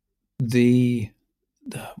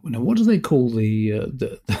what do they call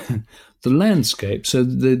the landscape? So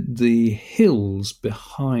the hills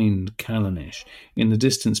behind Callanish, in the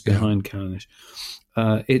distance behind Callanish,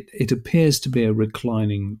 it appears to be a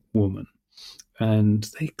reclining woman, and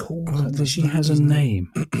they call her. She has a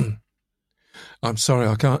name. I'm sorry,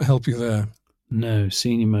 I can't help you there. No,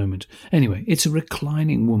 senior moment. Anyway, it's a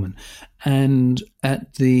reclining woman, and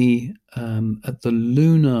at the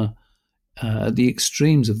lunar, at the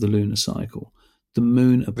extremes of the lunar cycle, the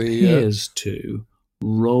moon appears to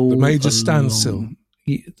roll. The major standstill.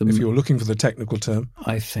 If you're looking for the technical term,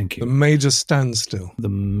 I think the major standstill. The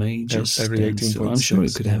major standstill. I'm sure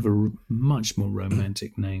it could have a much more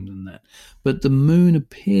romantic name than that. But the moon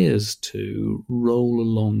appears to roll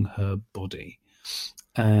along her body,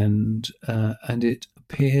 and it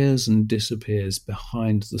appears and disappears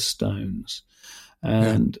behind the stones.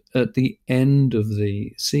 And at the end of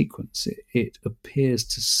the sequence, it appears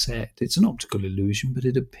to set. It's an optical illusion, but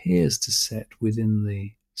it appears to set within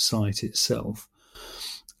the site itself.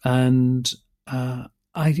 And for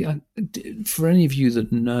any of you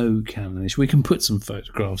that know Callanish, we can put some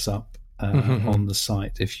photographs up on the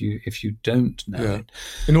site if you don't know it.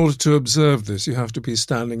 In order to observe this, you have to be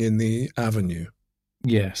standing in the avenue.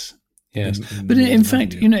 Yes. But in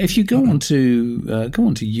fact, if you go onto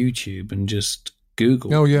YouTube and just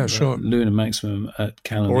Google lunar maximum at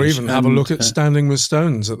Callanish, or even have a look at Standing with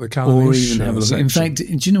Stones at the Callanish, or even have a look. Section. In fact,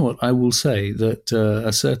 do you know what I will say? That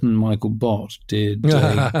a certain Michael Bott did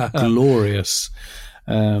a glorious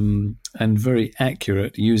and very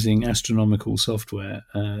accurate, using astronomical software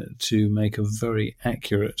to make a very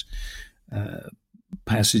accurate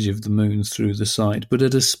passage of the moon through the site, but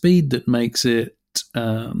at a speed that makes it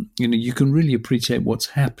you can really appreciate what's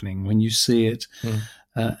happening when you see it.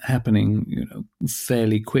 Happening,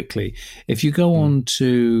 fairly quickly. If you go on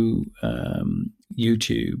to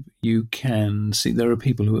YouTube, you can see there are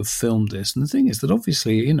people who have filmed this. And the thing is that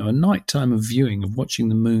obviously, a nighttime of viewing, of watching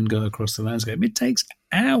the moon go across the landscape, it takes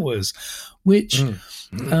hours, which,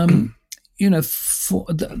 and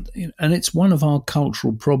it's one of our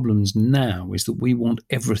cultural problems now, is that we want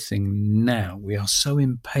everything now. We are so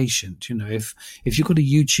impatient. If you've got a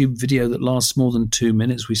YouTube video that lasts more than 2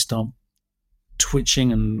 minutes, we start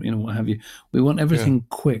twitching and what have you. We want everything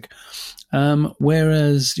quick.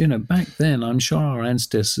 Whereas back then, I'm sure our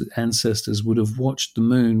ancestors would have watched the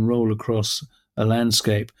moon roll across a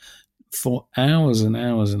landscape for hours and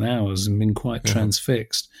hours and hours and been quite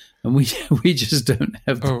transfixed. And we just don't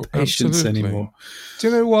have the patience anymore. Do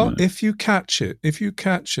you know what? If you catch it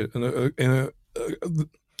in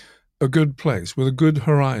a good place with a good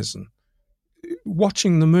horizon,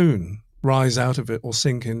 watching the moon rise out of it or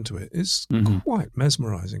sink into it is quite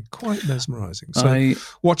mesmerizing. So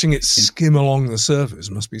watching it skim along the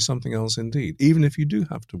surface must be something else indeed, even if you do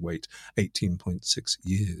have to wait 18.6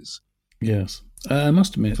 years. Yes, I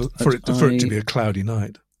must admit, for it to be a cloudy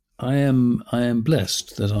night. I am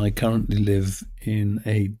blessed that I currently live in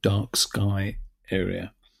a dark sky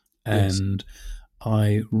area, and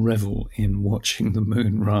I revel in watching the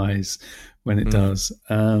moon rise when it does.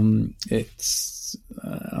 It's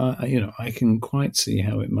I can quite see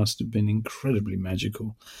how it must have been incredibly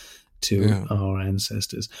magical to our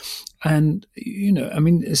ancestors. And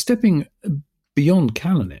stepping beyond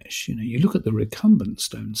Callanish, you look at the recumbent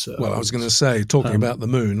stone circles. Well, I was going to say, talking about the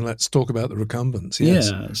moon, let's talk about the recumbents.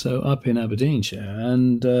 Yes. Yeah, so up in Aberdeenshire,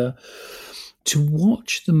 and to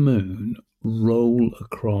watch the moon roll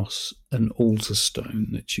across an altar stone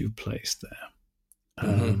that you've placed there.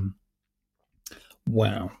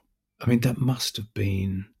 Wow. I mean, that must have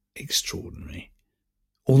been extraordinary.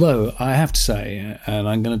 Although I have to say, and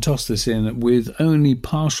I'm going to toss this in with only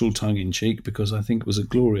partial tongue-in-cheek, because I think it was a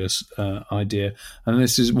glorious idea, and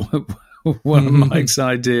this is one of Mike's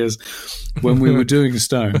ideas when we were doing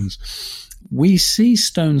stones. We see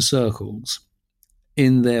stone circles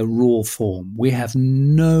in their raw form. We have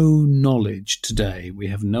no knowledge today. We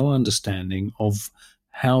have no understanding of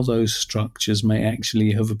how those structures may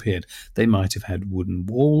actually have appeared. They might have had wooden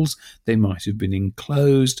walls. They might have been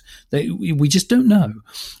enclosed. We just don't know.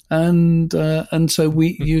 And so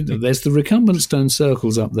there's the recumbent stone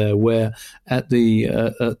circles up there, where at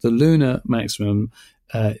the lunar maximum,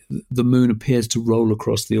 the moon appears to roll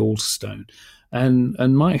across the altar stone.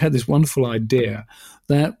 And Mike had this wonderful idea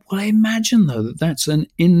that, well, I imagine, though, that that's an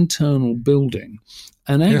internal building.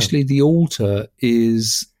 And actually the altar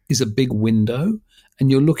is a big window, and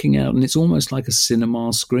you're looking out, and it's almost like a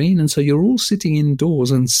cinema screen. And so you're all sitting indoors,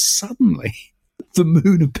 and suddenly the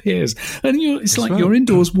moon appears. And it's like you're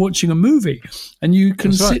indoors watching a movie, and you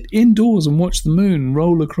can sit indoors and watch the moon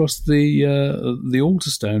roll across the altar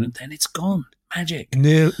stone, and then it's gone. Magic.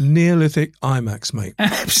 Neolithic IMAX, mate.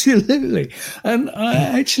 Absolutely. And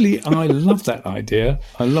I love that idea.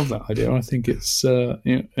 I think it's,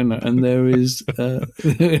 and there is,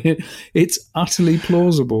 it's utterly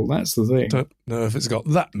plausible. That's the thing. Don't know if it's got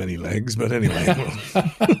that many legs, but anyway.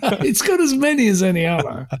 It's got as many as any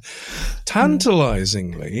other.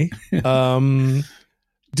 Tantalizingly,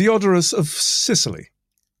 Diodorus of Sicily.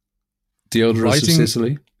 Diodorus of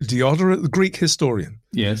Sicily? Diodorus, the Greek historian.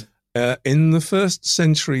 Yes. In the 1st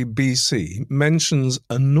century BC, mentions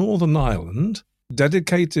a northern island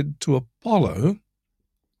dedicated to Apollo,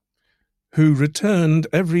 who returned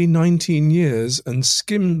every 19 years and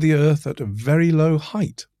skimmed the earth at a very low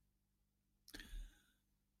height.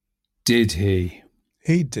 Did he?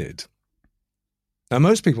 He did. Now,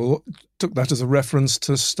 most people took that as a reference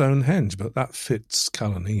to Stonehenge, but that fits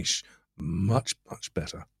Callaniche much, much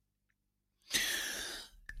better.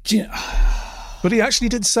 But he actually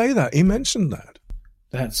did say that. He mentioned that.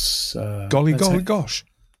 That's... golly gosh.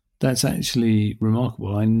 That's actually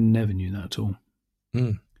remarkable. I never knew that at all.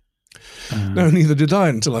 Mm. No, neither did I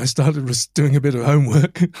until I started doing a bit of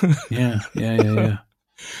homework. Yeah.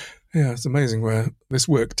 Yeah, it's amazing where this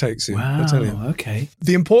work takes you. Wow, I tell you. okay.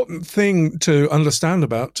 The important thing to understand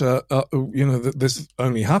about, that this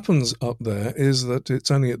only happens up there is that it's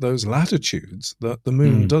only at those latitudes that the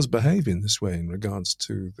moon does behave in this way in regards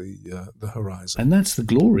to the horizon. And that's the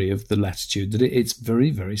glory of the latitude, that it's very,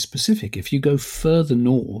 very specific. If you go further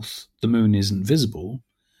north, the moon isn't visible.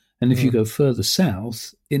 And if you go further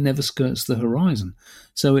south, it never skirts the horizon.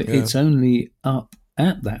 So it's only up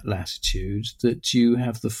at that latitude that you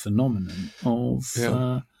have the phenomenon of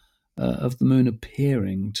the moon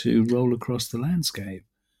appearing to roll across the landscape.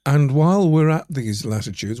 And while we're at these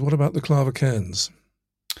latitudes, what about the Clavicairns?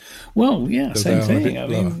 Well, yeah, same thing. I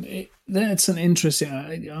mean, that's an interesting...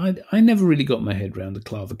 I never really got my head around the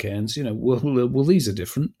Clavicairns. Well, these are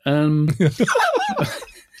different.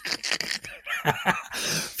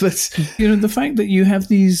 But, the fact that you have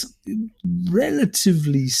these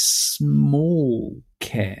relatively small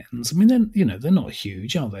cairns, I mean, they're not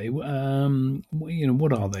huge, are they?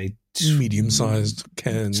 What are they? Medium-sized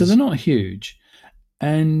cairns. So they're not huge.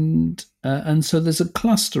 And so there's a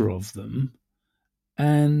cluster of them,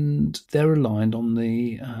 and they're aligned on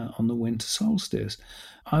the winter solstice.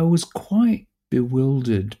 I was quite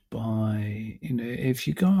bewildered by, if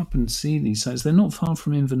you go up and see these sites, they're not far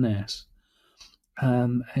from Inverness.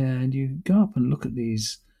 And you go up and look at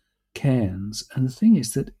these cairns, and the thing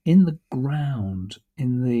is that in the ground,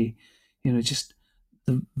 in the, just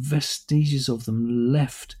the vestiges of them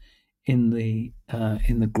left in the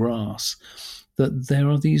grass, that there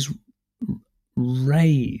are these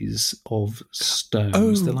rays of stones.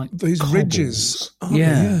 Oh, they're like these cobbles. Ridges. Oh,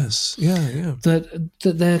 yeah. Yes. Yeah. That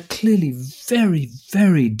they're clearly very,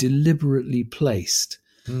 very deliberately placed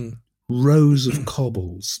rows of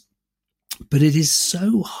cobbles. But it is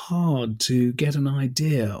so hard to get an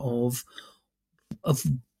idea of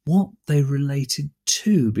what they related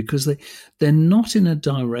to, because they're not in a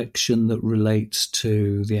direction that relates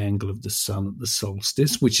to the angle of the sun at the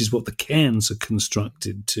solstice, which is what the cairns are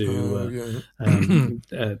constructed to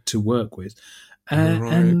work with.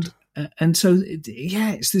 Right. And so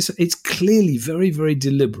it's clearly very, very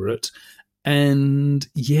deliberate, and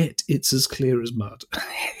yet it's as clear as mud.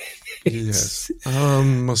 Yes.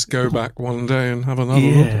 Must go back one day and have another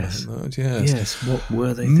look at that. Yes. What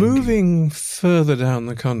were they Moving further down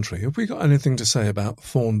the country, have we got anything to say about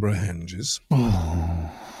Thornborough Henges? Oh,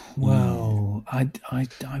 well, I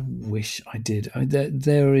wish I did.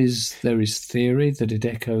 There is theory that it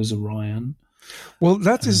echoes Orion. Well,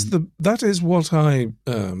 that is what I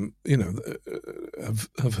have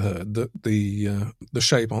heard, that the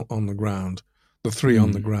shape on the ground, the three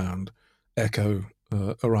on the ground, echo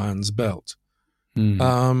Orion's belt.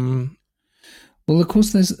 Well, of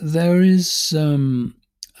course, there is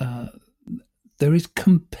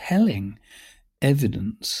compelling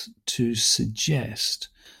evidence to suggest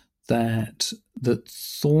that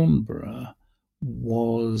Thornborough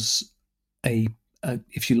was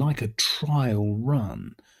if you like, a trial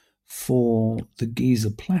run for the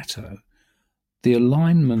Giza Plateau. The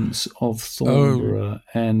alignments of Thornborough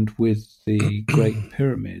and with the Great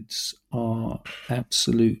Pyramids are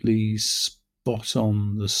absolutely spot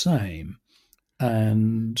on the same.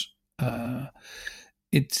 And I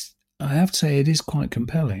have to say, it is quite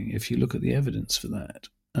compelling if you look at the evidence for that.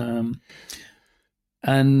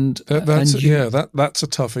 That's a toughie. That's a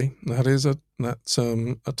tough one.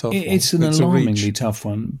 It's an alarmingly tough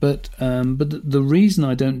one. But the reason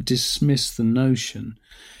I don't dismiss the notion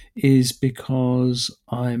is because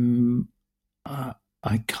I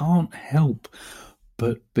can't help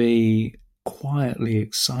but be quietly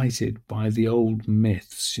excited by the old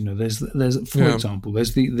myths. There's for example,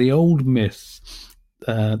 there's the old myth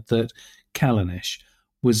that Callanish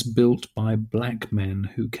was built by black men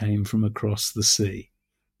who came from across the sea.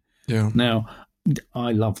 Yeah. Now,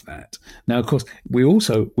 I love that. Now, of course, we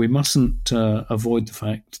mustn't avoid the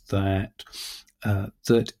fact that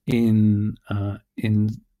that in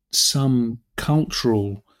some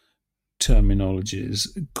cultural terminologies,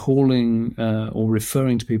 calling or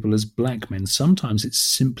referring to people as black men, sometimes it's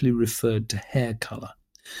simply referred to hair color.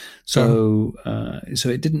 So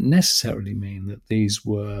it didn't necessarily mean that these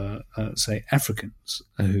were, say, Africans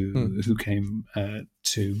who came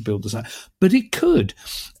to build the site, but it could,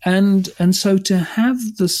 and so to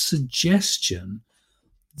have the suggestion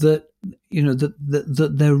that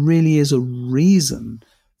that there really is a reason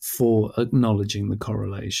for acknowledging the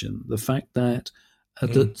correlation, the fact that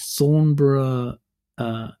that Thornborough,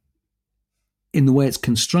 in the way it's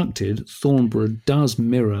constructed, Thornborough does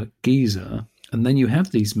mirror Giza. And then you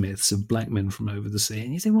have these myths of black men from over the sea,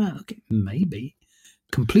 and you think, well, okay, maybe.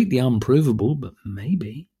 Completely unprovable, but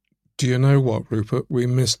maybe. Do you know what, Rupert? We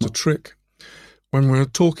missed a trick. When we were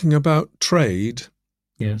talking about trade,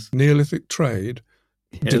 yes, Neolithic trade,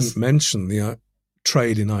 didn't mention the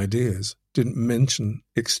trade in ideas, didn't mention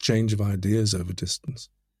exchange of ideas over distance.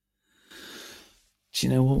 Do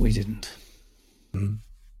you know what? We didn't. Mm.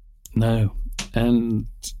 No. And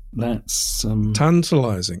that's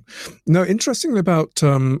tantalizing. Now, interestingly about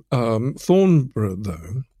Thornborough,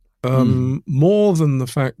 though, more than the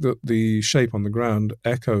fact that the shape on the ground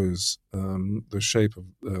echoes the shape of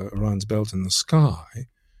Orion's belt in the sky,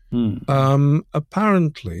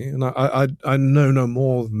 apparently, and I know no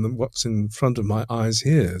more than what's in front of my eyes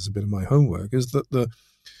here as a bit of my homework, is that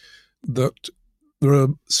that there are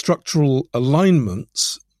structural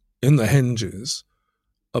alignments in the hinges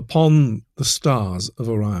upon the stars of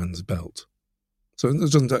Orion's belt. So it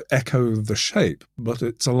doesn't echo the shape, but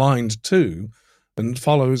it's aligned to and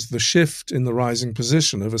follows the shift in the rising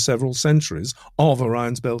position over several centuries of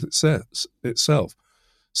Orion's belt itself,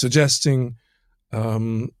 suggesting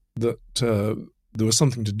that there was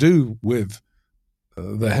something to do with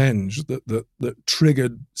the henge that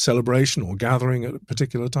triggered celebration or gathering at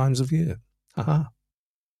particular times of year. Aha.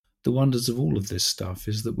 The wonders of all of this stuff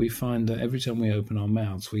is that we find that every time we open our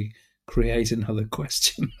mouths, we create another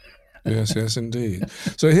question. Yes, indeed.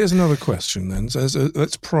 So here's another question then. So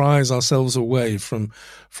let's prize ourselves away from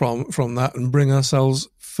that and bring ourselves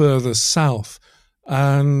further south.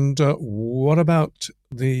 And what about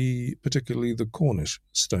particularly the Cornish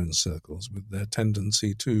stone circles with their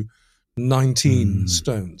tendency to 19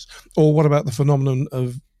 stones? Or what about the phenomenon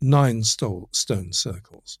of 9 stone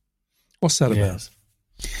circles? What's that about?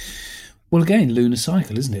 Well, again, lunar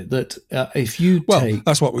cycle, isn't it? That if you take...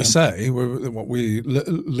 that's what we say, what we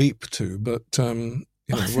leap to, but...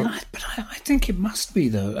 I think it must be,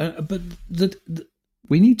 though. But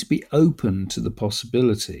we need to be open to the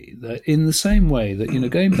possibility that in the same way that,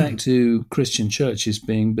 going back to Christian churches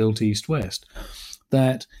being built east-west,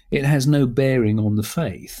 that it has no bearing on the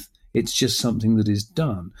faith. It's just something that is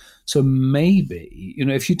done. So maybe,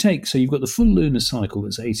 if you take... So you've got the full lunar cycle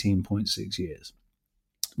that's 18.6 years.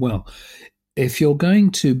 Well, if you're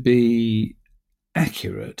going to be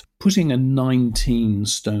accurate, putting a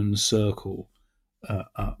 19-stone circle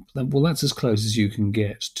up, that's as close as you can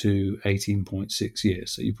get to 18.6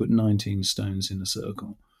 years. So you put 19 stones in a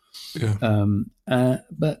circle. Yeah.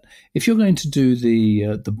 But if you're going to do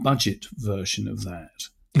the budget version of that,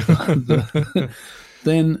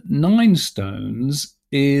 then 9 stones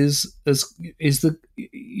is the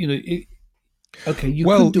okay. You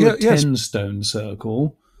could do a 10-stone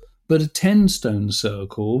circle. But a 10-stone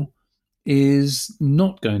circle is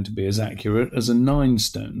not going to be as accurate as a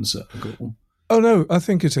 9-stone circle. Oh, no, I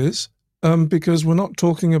think it is. Because we're not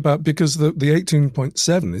talking about, because the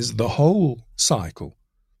 18.7 is the whole cycle.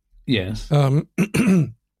 Yes. But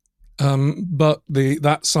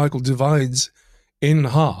that cycle divides in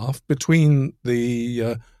half between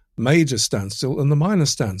the major standstill and the minor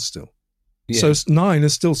standstill. Yes. So 9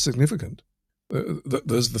 is still significant.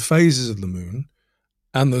 There's the phases of the moon,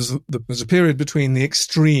 and there's a period between the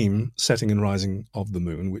extreme setting and rising of the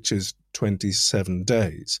moon, which is 27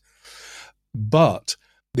 days. But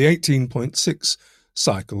the 18.6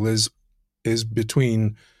 cycle is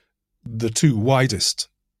between the two widest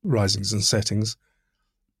risings and settings,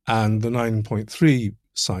 and the 9.3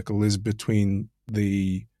 cycle is between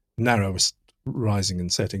the narrowest rising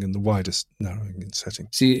and setting and the widest narrowing and setting.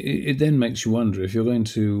 See, it then makes you wonder if you're going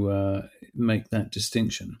to make that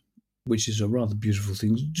distinction, which is a rather beautiful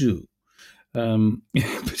thing to do.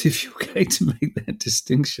 But if you're going to make that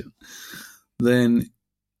distinction, then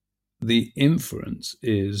the inference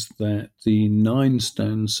is that the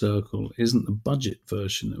 9-stone circle isn't the budget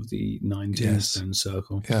version of the 19-stone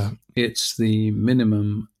circle. Yeah. It's the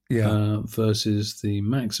minimum versus the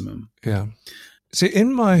maximum. Yeah. See,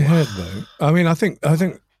 in my head, though, I mean, I think I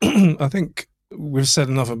think we've said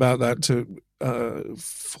enough about that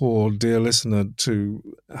for dear listener to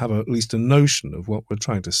have at least a notion of what we're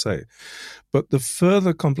trying to say. But the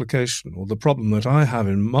further complication, or the problem that I have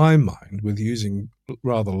in my mind with using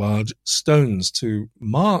rather large stones to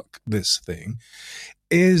mark this thing,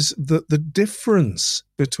 is that the difference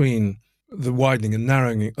between the widening and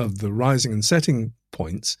narrowing of the rising and setting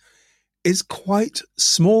points is quite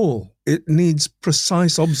small. It needs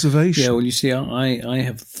precise observation. Yeah, well, you see, I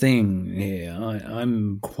have a thing here.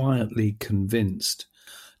 I'm quietly convinced.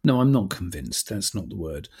 No, I'm not convinced. That's not the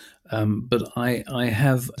word. But I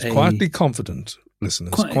have quietly confident,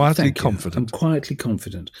 listeners. Quietly confident. I'm quietly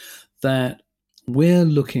confident that we're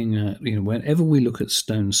looking at, whenever we look at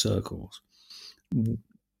stone circles,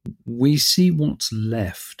 we see what's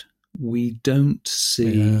left. We don't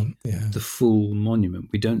see the full monument.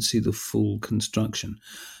 We don't see the full construction.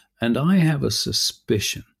 And I have a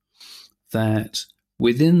suspicion that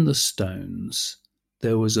within the stones,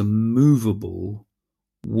 there was a movable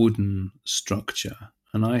wooden structure.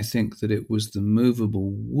 And I think that it was the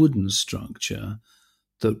movable wooden structure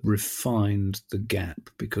that refined the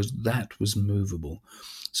gap, because that was movable.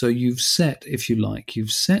 So you've set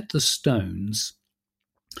the stones.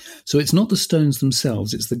 So it's not the stones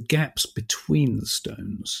themselves, it's the gaps between the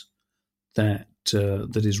stones that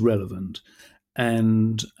is relevant.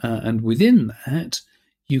 And within that,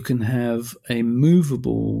 you can have a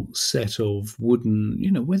movable set of wooden,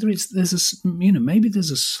 whether maybe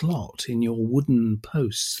there's a slot in your wooden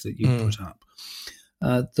posts that you put up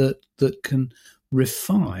that can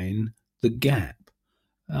refine the gap.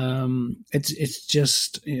 It's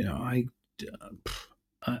just,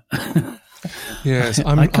 Yes,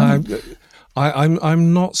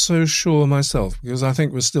 I'm not so sure myself, because I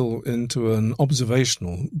think we're still into an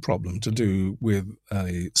observational problem to do with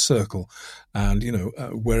a circle, and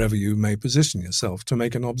wherever you may position yourself to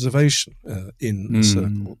make an observation in a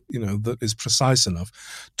circle, that is precise enough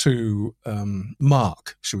to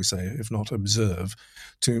mark, shall we say, if not observe,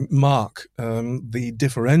 to mark the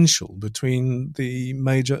differential between the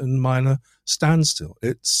major and minor standstill.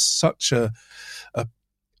 It's such a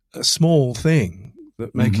small thing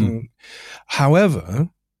that making, however,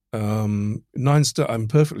 9 I'm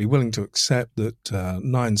perfectly willing to accept that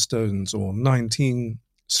 9 stones or 19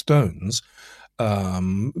 stones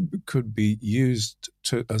could be used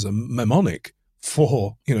as a mnemonic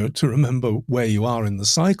for, to remember where you are in the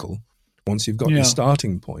cycle once you've got your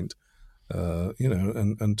starting point,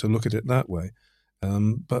 and to look at it that way.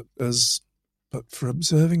 But for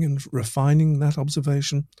observing and refining that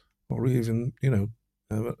observation, or even,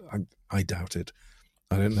 I doubt it.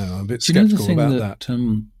 I don't know. I'm a bit skeptical about that.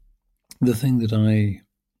 The thing that I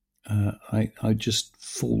just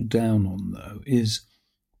fall down on, though, is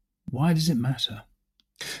why does it matter?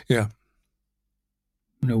 Yeah.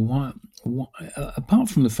 Why apart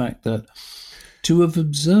from the fact that to have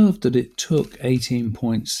observed that it took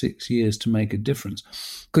 18.6 years to make a difference,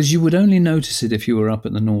 because you would only notice it if you were up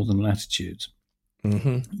at the northern latitudes.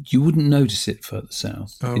 Mm-hmm. You wouldn't notice it further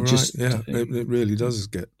south. Oh, right. It really does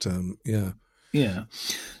get, Yeah.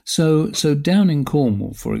 So down in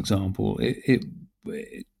Cornwall, for example, it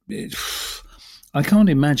I can't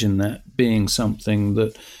imagine that being something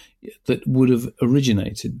that would have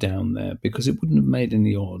originated down there, because it wouldn't have made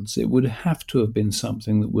any odds. It would have to have been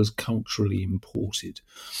something that was culturally imported.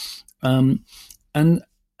 And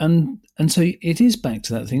so it is back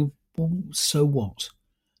to that thing. Well, so what?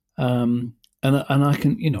 And I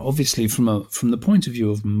can, obviously from the point of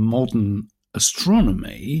view of modern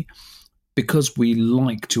astronomy, because we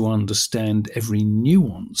like to understand every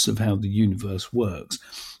nuance of how the universe works,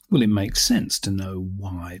 well, it makes sense to know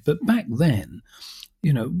why. But back then,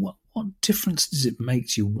 what difference does it make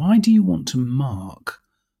to you? Why do you want to mark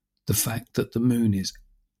the fact that the moon is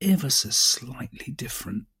ever so slightly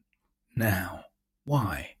different now?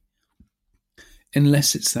 Why?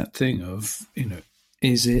 Unless it's that thing of,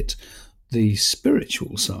 is it the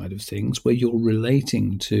spiritual side of things where you're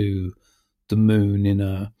relating to the moon in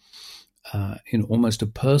a almost a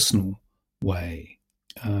personal way?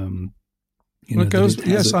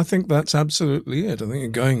 Yes, I think that's absolutely it. I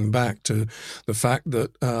think going back to the fact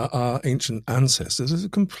that our ancient ancestors has a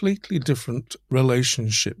completely different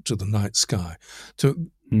relationship to the night sky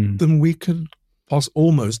than we could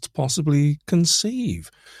almost possibly conceive,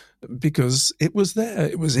 because it was there.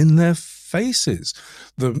 It was in their faces.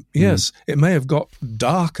 Yes, it may have got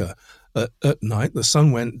darker at night. The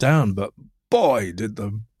sun went down, but boy, did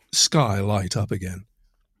the sky light up again.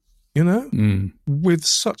 With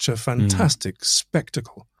such a fantastic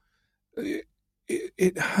spectacle.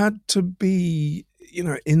 It had to be,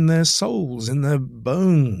 in their souls, in their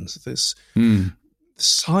bones, this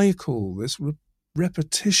cycle, this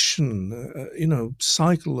repetition,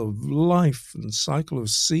 cycle of life and cycle of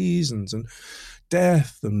seasons and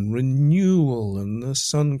death and renewal, and the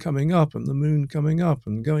sun coming up and the moon coming up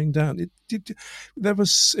and going down. It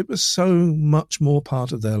was so much more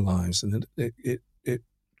part of their lives than it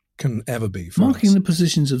can ever be for marking us. The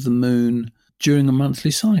positions of the moon during a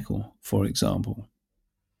monthly cycle, for example.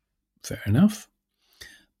 Fair enough.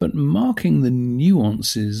 But marking the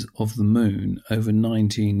nuances of the moon over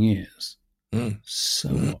 19 years.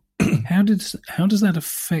 So how does that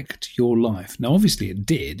affect your life? Now, obviously it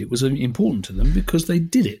did. It was important to them because they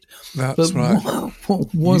did it. That's right.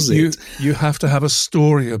 What was it? You have to have a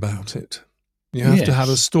story about it. You have to have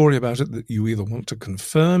a story about it that you either want to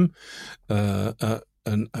confirm and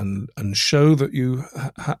show that you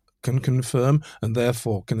can confirm, and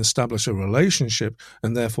therefore can establish a relationship,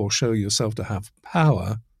 and therefore show yourself to have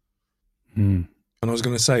power. And I was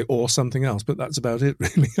going to say, or something else, but that's about it,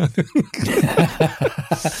 really. I think.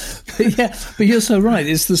 But you're so right.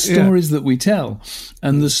 It's the stories that we tell,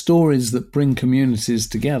 and the stories that bring communities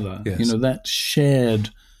together. Yes. That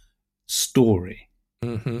shared story.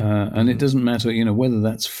 And it doesn't matter, whether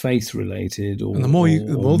that's faith related or, and the more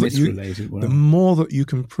myth-related. The more that you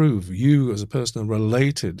can prove you as a person are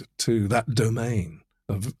related to that domain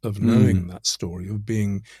of knowing that story, of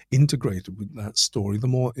being integrated with that story, the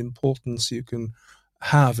more importance you can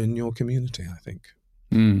have in your community, I think.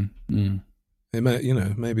 It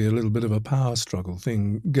may, maybe a little bit of a power struggle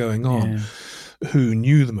thing going on. Yeah. Who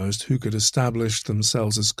knew the most, who could establish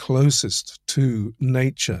themselves as closest to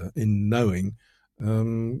nature in knowing,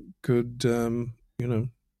 could have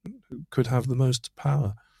the most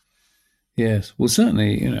power. Yes, well,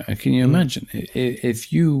 certainly, can you imagine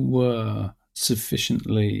if you were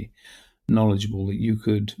sufficiently knowledgeable that you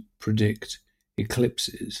could predict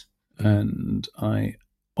eclipses, and I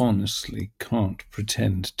honestly can't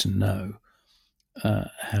pretend to know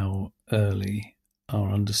how early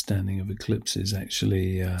our understanding of eclipses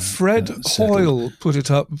actually Fred Hoyle put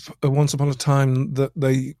it up once upon a time that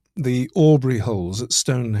the Aubrey holes at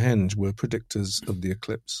Stonehenge were predictors of the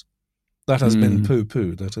eclipse. That has been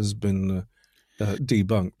poo-pooed. That has been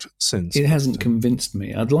debunked since. It hasn't convinced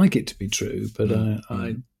me. I'd like it to be true, but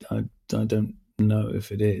I don't know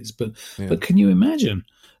if it is. But can you imagine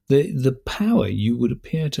the power you would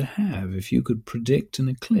appear to have if you could predict an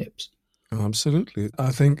eclipse? Oh, absolutely.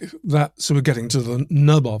 I think that, so we're getting to the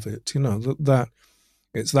nub of it, that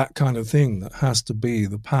it's that kind of thing that has to be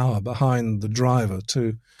the power behind the driver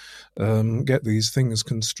to get these things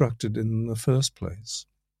constructed in the first place.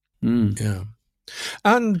 Yeah.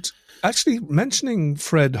 And actually, mentioning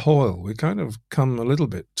Fred Hoyle, we kind of come a little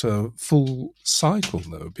bit full cycle,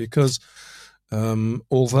 though, because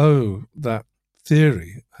although that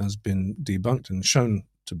theory has been debunked and shown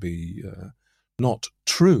to be not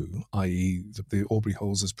true, i.e. the Aubrey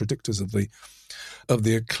holes as predictors of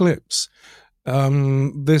the eclipse,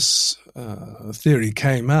 this theory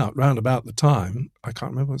came out round about the time, I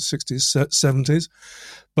can't remember, 60s, 70s,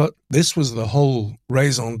 but this was the whole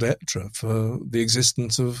raison d'etre for the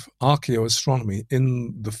existence of archaeoastronomy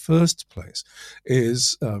in the first place,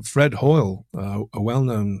 is Fred Hoyle, a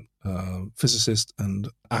well-known physicist and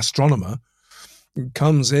astronomer,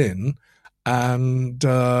 comes in and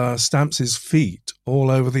stamps his feet all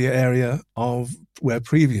over the area of where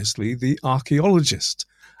previously the archaeologist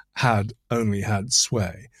had only had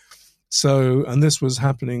sway. So, and this was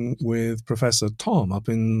happening with Professor Tom up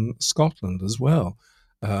in Scotland as well.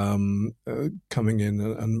 coming in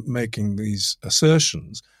and making these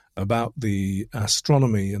assertions about the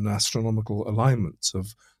astronomy and astronomical alignments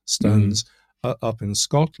of stones up in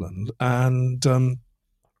Scotland, and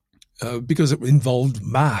because it involved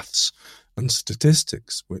maths and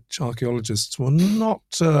statistics, which archaeologists were not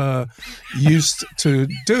used to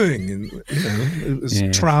doing. It was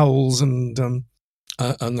trowels and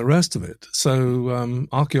the rest of it. So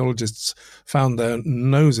archaeologists found their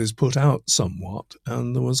noses put out somewhat,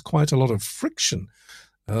 and there was quite a lot of friction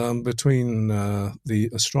between the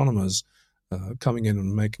astronomers coming in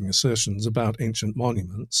and making assertions about ancient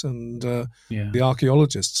monuments and the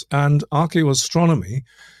archaeologists. And archaeoastronomy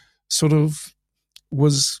sort of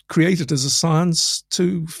was created as a science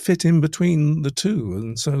to fit in between the two,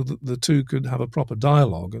 and so that the two could have a proper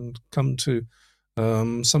dialogue and come to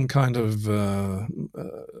some kind of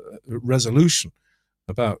resolution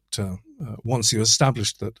about once you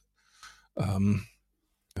established that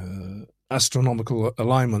astronomical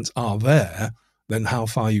alignments are there, then how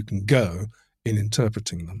far you can go in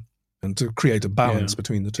interpreting them, and to create a balance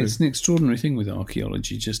between the two. It's an extraordinary thing with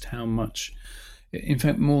archaeology, just how much, in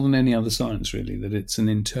fact, more than any other science, really, that it's an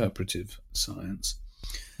interpretive science.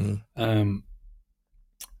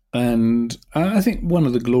 And I think one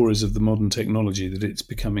of the glories of the modern technology that it's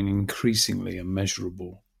becoming increasingly a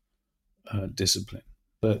measurable discipline.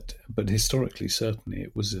 But historically, certainly,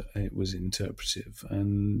 it was interpretive,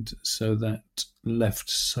 and so that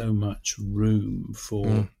left so much room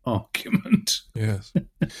for argument. Yes.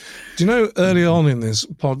 Do you know, early on in this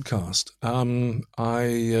podcast,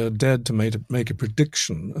 I dared to make a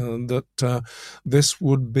prediction that this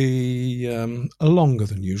would be a longer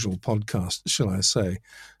than usual podcast, shall I say?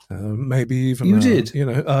 Maybe even you did,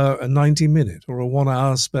 a 90-minute or a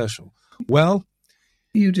 1-hour special. Well,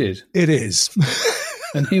 you did. It is.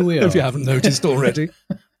 And here we are. If you haven't noticed already.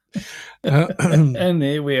 And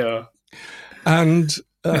here we are. And,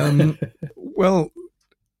 well,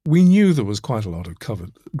 we knew there was quite a lot of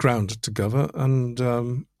ground to cover, and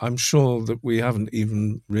I'm sure that we haven't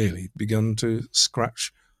even really begun to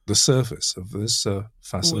scratch the surface of this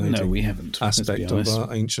fascinating we haven't, aspect of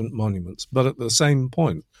our ancient monuments. But at the same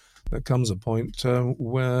point, there comes a point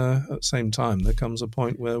where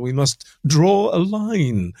we must draw a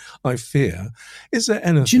line, I fear. Is there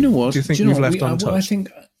anything? Do you know what? Do you think we've left untouched?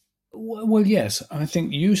 Yes. I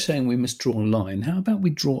think you saying we must draw a line. How about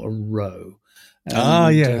we draw a row?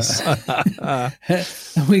 Yes.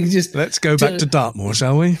 We just let's go back to Dartmoor,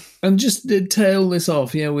 shall we? And just tail this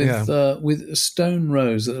off, with stone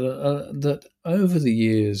rows that over the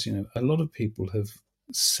years, a lot of people have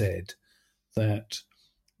said that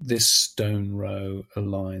this stone row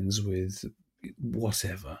aligns with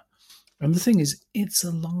whatever. And the thing is, it's a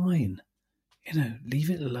line. Leave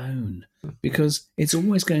it alone, because it's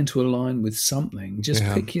always going to align with something. Just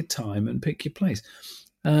pick your time and pick your place.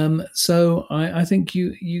 So I think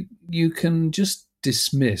you can just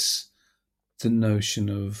dismiss the notion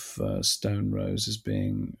of stone rows as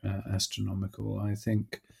being astronomical. I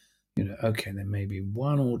think, there may be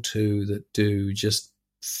one or two that do just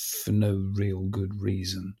for no real good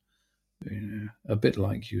reason. A bit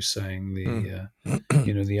like you saying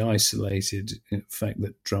the isolated fact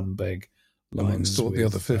that Drumbeg lines with the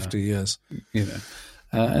other 50, yes.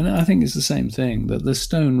 And I think it's the same thing, that the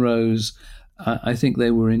stone rows, I think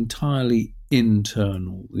they were entirely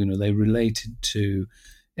internal. They related to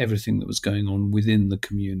everything that was going on within the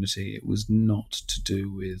community. It was not to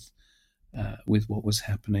do with what was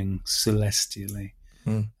happening celestially.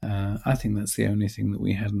 I think that's the only thing that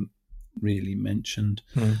we hadn't really mentioned.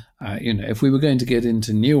 If we were going to get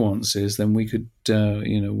into nuances, then we could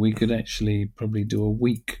actually probably do a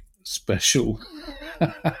week special.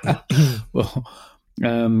 Well,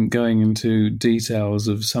 going into details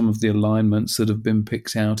of some of the alignments that have been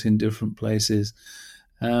picked out in different places.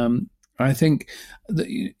 I think that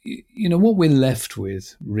what we're left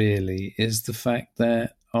with really is the fact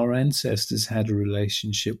that our ancestors had a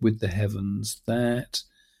relationship with the heavens that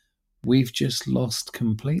we've just lost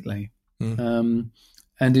completely. And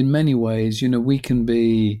in many ways, we can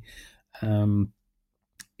be,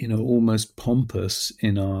 almost pompous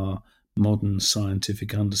in our modern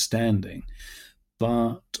scientific understanding.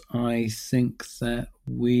 But I think that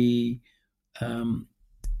we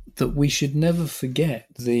should never forget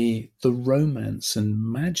the romance and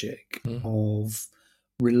magic of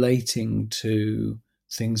relating to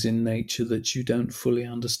things in nature that you don't fully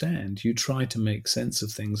understand. You try to make sense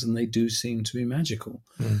of things, and they do seem to be magical.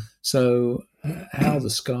 So how the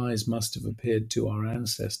skies must have appeared to our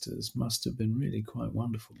ancestors must have been really quite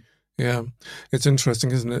wonderful. Yeah, it's interesting,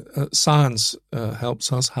 isn't it? Science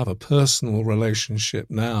helps us have a personal relationship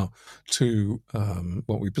now to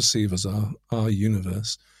what we perceive as our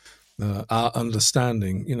universe. Our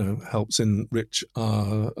understanding, helps enrich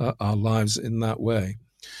our lives in that way.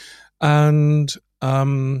 And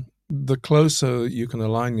the closer you can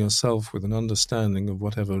align yourself with an understanding of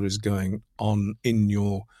whatever is going on in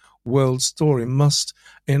your world story must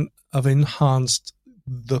have enhanced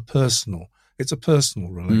the personal. It's a personal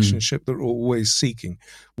relationship that we're always seeking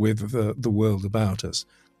with the world about us.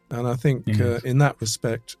 And I think in that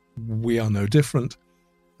respect, we are no different.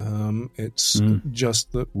 It's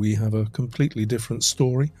just that we have a completely different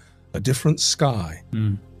story, a different sky,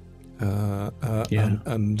 and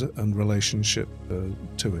relationship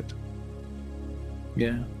to it.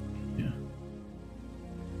 Yeah.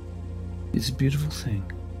 It's a beautiful thing.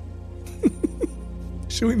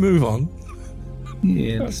 Shall we move on?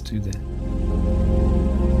 Yeah, let's do that.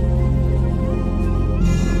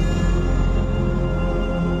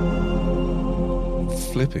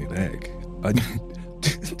 Flipping heck.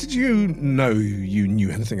 Did you know you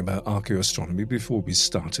knew anything about archaeoastronomy before we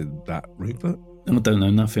started that, Rupert? I don't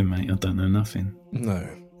know nothing, mate. I don't know nothing. No.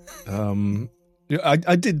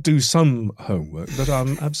 I did do some homework, but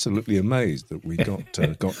I'm absolutely amazed that we got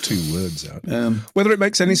 2 words out. Whether it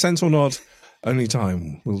makes any sense or not, only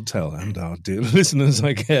time will tell, and our dear listeners,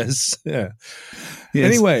 I guess. Yeah. Yes.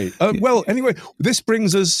 Anyway, this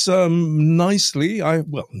brings us nicely.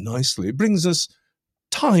 It brings us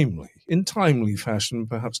in timely fashion,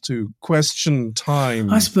 perhaps, to question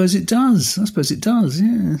time. I suppose it does.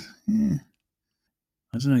 Yeah.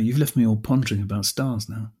 I don't know. You've left me all pondering about stars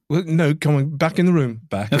now. Well, no, come on, back in the room.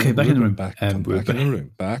 Back in the room.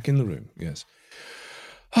 Back in the room. Yes.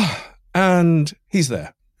 And he's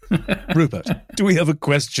there. Rupert, do we have a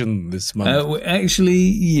question this month? Actually,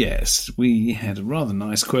 yes. We had a rather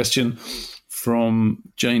nice question from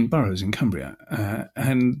Jane Burrows in Cumbria.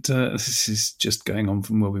 And this is just going on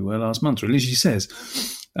from where we were last month. Really, she says,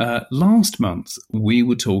 last month we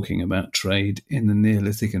were talking about trade in the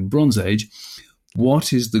Neolithic and Bronze Age.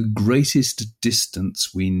 What is the greatest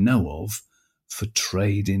distance we know of for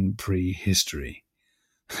trade in prehistory?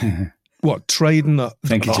 What, trade in the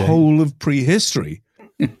whole of prehistory?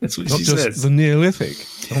 That's what Not she just says. The Neolithic.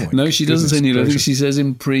 Oh no, she doesn't say Neolithic. She says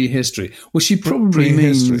in prehistory. Well, she probably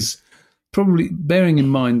means, bearing in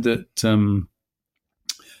mind that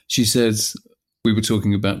she says we were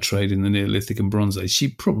talking about trade in the Neolithic and Bronze Age, she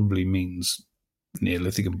probably means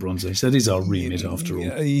Neolithic and Bronze Age. That is our remit, after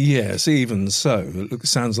all. Yes, even so. It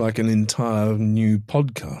sounds like an entire new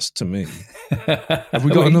podcast to me. Have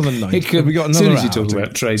we got another night? Have we got another? As soon as you talk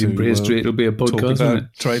about trade in prehistory, it'll be a podcast, talk about won't it?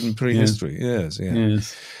 Trade in prehistory. Yes.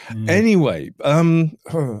 Anyway, I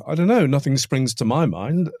don't know. Nothing springs to my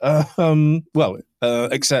mind.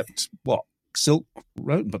 Except what? Silk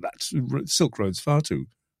Road, but Silk Road's far too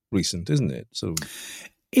recent, isn't it? Sort of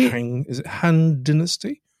is it Han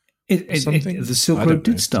Dynasty? The Silk Road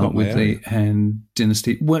did start with the Han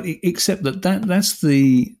Dynasty. Well, except that's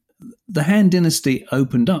the Han Dynasty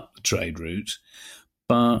opened up the trade route,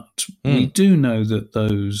 but we do know that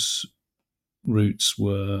those routes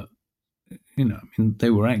were, they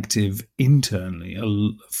were active internally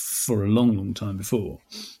for a long, long time before.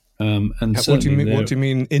 And what do you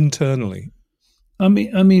mean internally?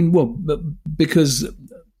 Because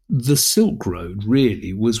the Silk Road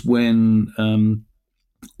really was when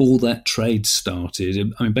all that trade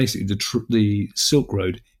started. Basically, the Silk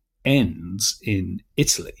Road ends in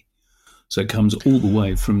Italy. So it comes all the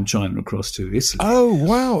way from China across to Italy. Oh,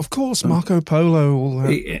 wow, of course, Marco Polo, all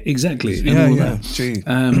that. Exactly. That. Gee.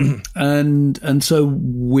 And so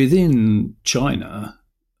within China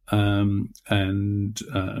and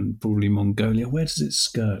probably Mongolia, where does it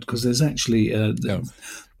skirt? Because there's actually,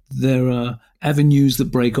 there are avenues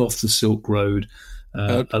that break off the Silk Road.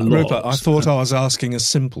 A lot. Rupert, I thought I was asking a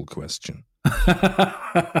simple question. Yeah.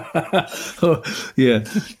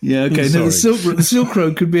 Okay. No, the Silk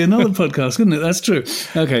Road could be another podcast, couldn't it? That's true.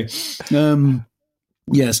 Okay.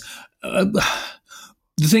 Yes. The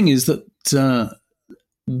thing is that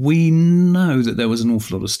we know that there was an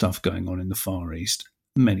awful lot of stuff going on in the Far East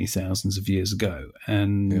many thousands of years ago,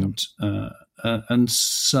 and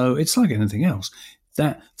so it's like anything else.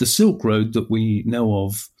 That the Silk Road that we know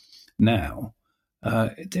of now.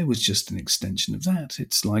 There was just an extension of that.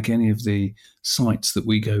 It's like any of the sites that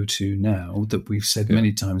we go to now that we've said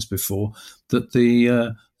many times before, that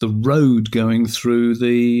the road going through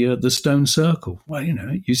the stone circle, well,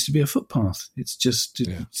 it used to be a footpath. It's just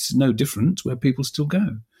it's no different where people still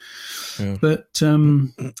go. Yeah. But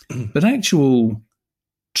actual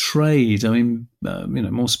trade,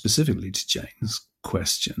 more specifically to Jane's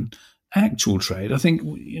question, actual trade, I think,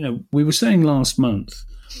 we were saying last month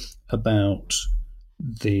about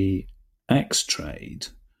the axe trade,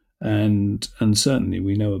 and certainly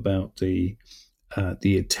we know about the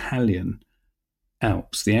Italian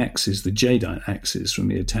Alps, the axes, the jadeite axes from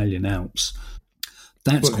the Italian Alps.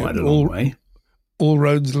 That's quite a long way. All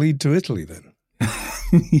roads lead to Italy, then.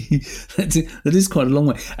 That is quite a long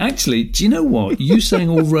way. Actually, do you know what? You saying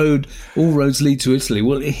all roads lead to Italy.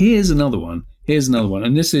 Well, here's another one.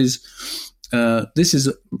 And this is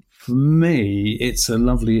for me, it's a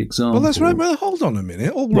lovely example. Well, that's right. Well, hold on a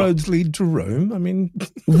minute. All roads lead to Rome. I mean,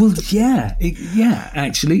 well, yeah,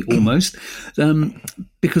 actually, almost.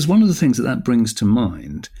 Because one of the things that brings to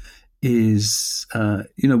mind is,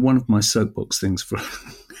 one of my soapbox things for.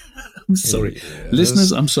 I'm sorry, yes.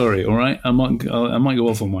 Listeners. I'm sorry. All right, I might go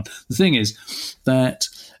off on one. The thing is that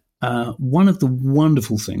one of the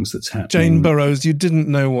wonderful things that's happening. Jane Burrows, you didn't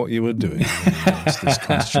know what you were doing when you asked this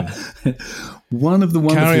question. One of the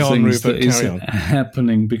wonderful things that is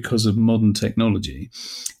happening because of modern technology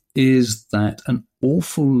is that an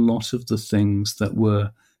awful lot of the things that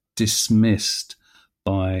were dismissed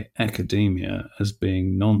by academia as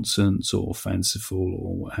being nonsense or fanciful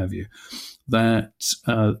or what have you, that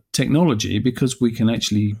technology, because we can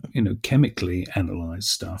actually, chemically analyze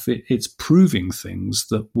stuff, it's proving things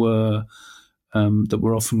that were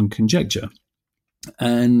often conjecture.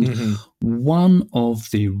 And one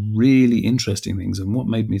of the really interesting things, and what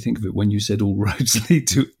made me think of it when you said all roads lead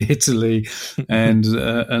to Italy, and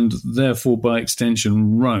therefore by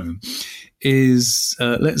extension Rome, is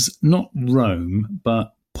let's not Rome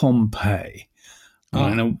but Pompeii.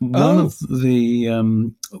 Now, one of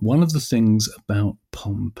the things about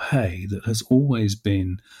Pompeii that has always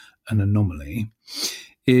been an anomaly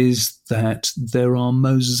is that there are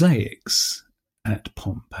mosaics at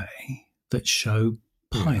Pompeii that show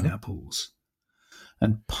pineapples,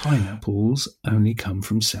 and pineapples only come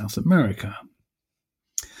from South America.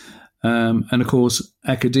 And of course,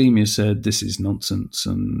 academia said this is nonsense,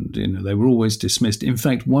 and they were always dismissed. In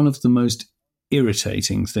fact, one of the most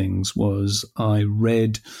irritating things was I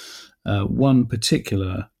read one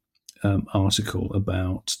particular article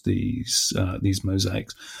about these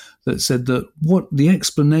mosaics that said that what the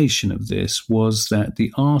explanation of this was that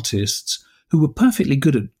the artists, who were perfectly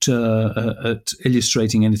good at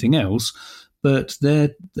illustrating anything else, but their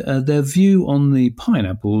view on the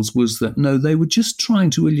pineapples was that no, they were just trying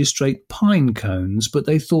to illustrate pine cones, but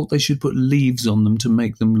they thought they should put leaves on them to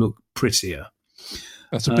make them look prettier.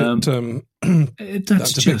 That's a bit.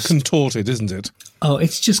 That's a bit contorted, isn't it? Oh,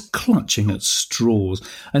 it's just clutching at straws,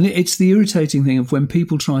 and it's the irritating thing of when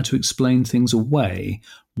people try to explain things away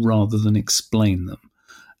rather than explain them.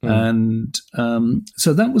 And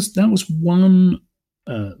so that was one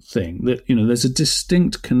thing that there's a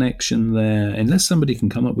distinct connection there. Unless somebody can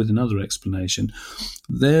come up with another explanation,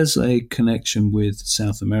 there's a connection with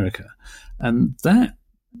South America, and that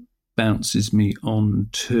bounces me on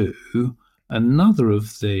to another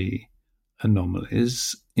of the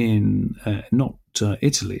anomalies in not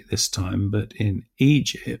Italy this time, but in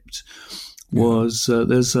Egypt. Was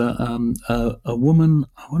there's a woman,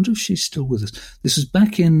 I wonder if she's still with us. This was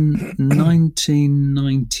back in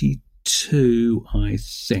 1992, I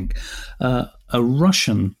think. A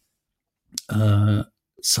Russian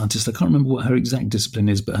scientist, I can't remember what her exact discipline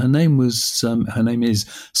is, but her name is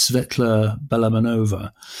Svetla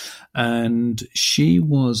Balabanova, and she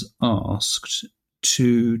was asked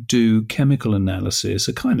to do chemical analysis,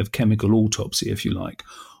 a kind of chemical autopsy, if you like,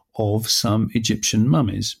 of some Egyptian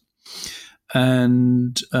mummies.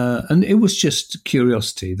 And it was just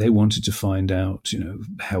curiosity. They wanted to find out,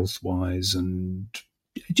 health-wise and,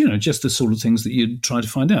 just the sort of things that you'd try to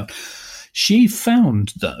find out. She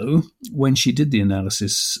found, though, when she did the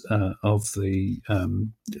analysis of the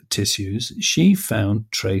tissues, she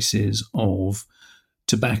found traces of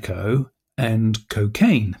tobacco and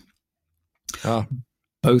cocaine,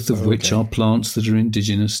 both of which are plants that are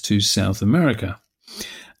indigenous to South America.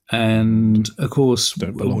 And of course,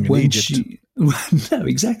 don't belong in Egypt. No,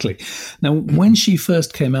 exactly. Now, when she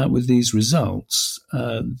first came out with these results,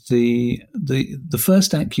 the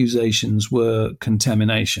first accusations were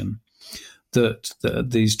contamination. That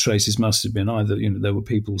these traces must have been either there were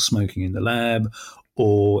people smoking in the lab,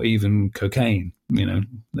 or even cocaine.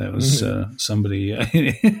 There was somebody,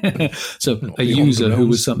 so a user who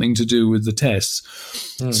was something to do with the tests.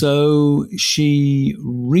 So she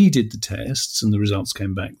redid the tests and the results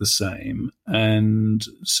came back the same. And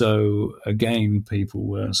so again, people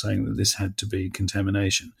were saying that this had to be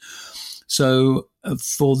contamination. So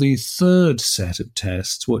for the third set of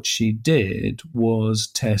tests, what she did was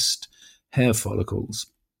test hair follicles.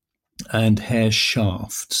 and hair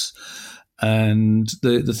shafts. And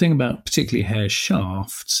the thing about particularly hair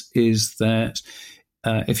shafts is that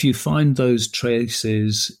if you find those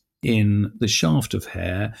traces in the shaft of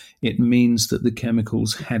hair, it means that the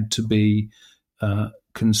chemicals had to be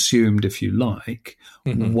consumed, if you like,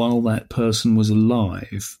 while that person was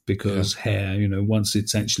alive, because hair, once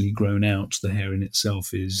it's actually grown out, the hair in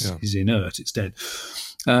itself is inert, it's dead.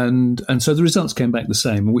 And so the results came back the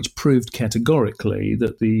same, which proved categorically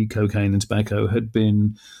that the cocaine and tobacco had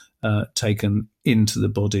been taken into the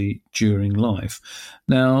body during life.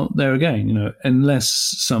 Now, there again, unless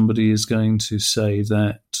somebody is going to say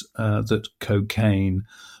that that cocaine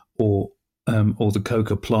or the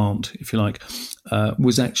coca plant, if you like,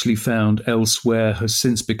 was actually found elsewhere, has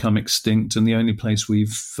since become extinct, and the only place we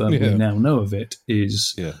now know of it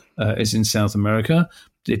is in South America.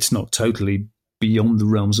 It's not totally beyond the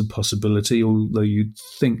realms of possibility, although you'd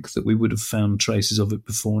think that we would have found traces of it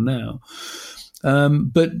before now.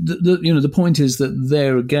 But the point is that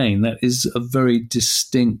there again, that is a very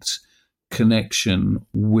distinct connection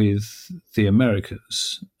with the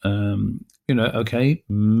Americas. Okay,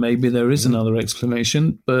 maybe there is another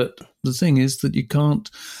explanation, but the thing is that you can't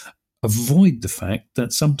avoid the fact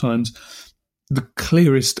that sometimes the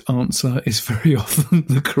clearest answer is very often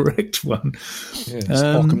the correct one. Yes,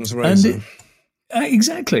 Occam's razor.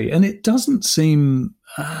 Exactly, and it doesn't seem.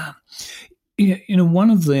 One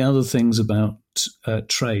of the other things about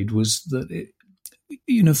trade was that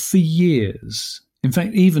for years, in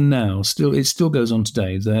fact, even now, it still goes on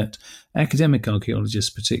today, that academic archaeologists,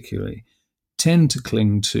 particularly, tend to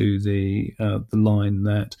cling to the line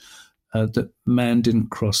that man didn't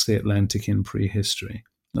cross the Atlantic in prehistory.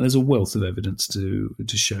 Now, there's a wealth of evidence to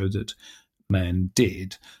show that man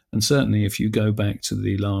did, and certainly if you go back to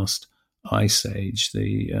the last ice age,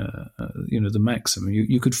 the maximum,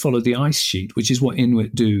 you could follow the ice sheet, which is what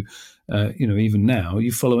Inuit do. Even now,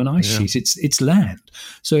 you follow an ice sheet. It's land.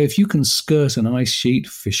 So if you can skirt an ice sheet,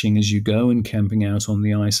 fishing as you go and camping out on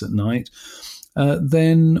the ice at night,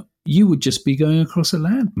 then you would just be going across a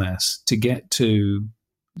landmass to get to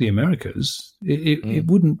the Americas. It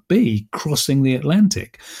wouldn't be crossing the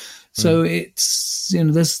Atlantic. So it's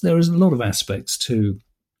there is a lot of aspects to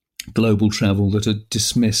global travel that are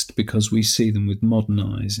dismissed because we see them with modern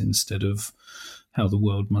eyes instead of how the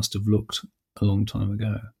world must have looked a long time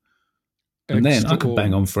ago. And then I could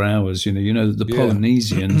bang on for hours. The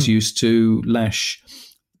Polynesians used to lash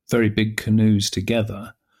very big canoes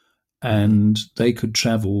together, and they could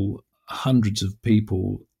travel hundreds of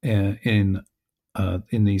people in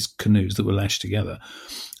these canoes that were lashed together.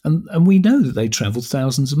 And we know that they traveled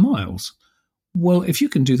thousands of miles. Well, if you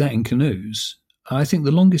can do that in canoes, I think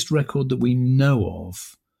the longest record that we know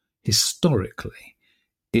of historically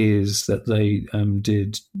is that they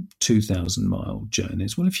did 2,000-mile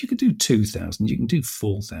journeys. Well, if you could do 2,000, you can do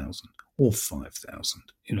 4,000 or 5,000.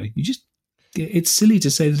 It's silly to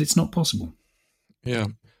say that it's not possible. Yeah.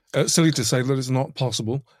 Silly to say that it's not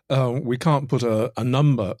possible. We can't put a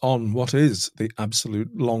number on what is the absolute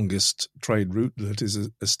longest trade route that is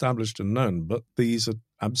established and known, but these are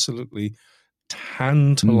absolutely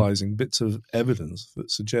tantalizing bits of evidence that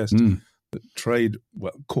suggest that trade,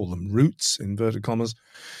 well, call them routes, inverted commas,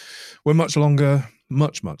 were much longer,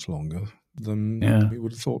 much, much longer than we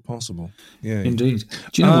would have thought possible. Yeah, indeed.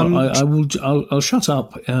 Do you know what? I'll shut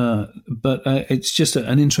up. But it's just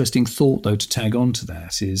an interesting thought, though, to tag on to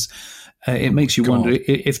that. Is it makes you wonder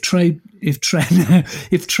if trade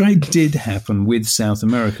did happen with South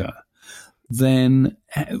America, then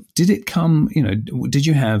did it come? Did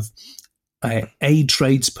you have a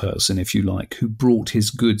tradesperson, if you like, who brought his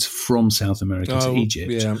goods from South America to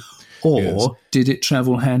Egypt, or did it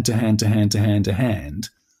travel hand to hand to hand to hand to hand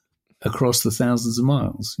across the thousands of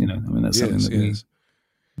miles? That's something that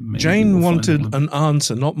Jane wanted an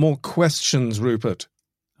answer, not more questions, Rupert.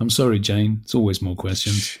 I'm sorry, Jane. It's always more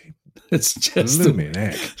questions. That's just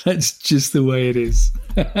the way it is.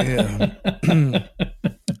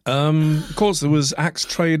 Of course, there was axe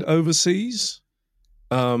trade overseas.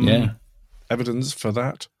 Evidence for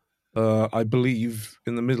that. I believe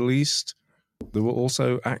in the Middle East there were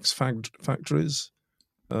also axe factories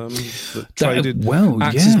that traded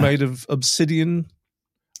axes made of obsidian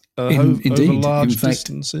over large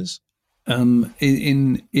distances.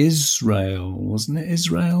 In Israel, wasn't it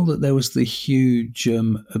Israel, that there was the huge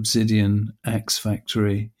obsidian axe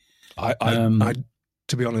factory?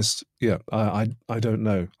 To be honest, I don't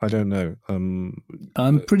know.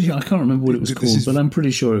 I'm pretty sure, I can't remember what it was called, but I'm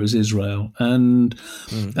pretty sure it was Israel, and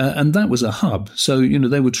that was a hub. So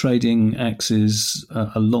they were trading axes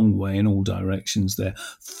a long way in all directions there.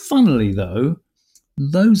 Funnily though,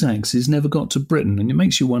 those axes never got to Britain, and it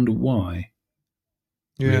makes you wonder why.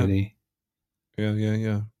 Yeah. Really.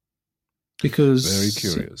 Yeah. Because very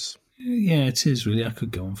curious. Yeah, it is really. I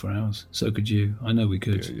could go on for hours. So could you. I know we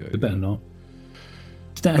could. We better not.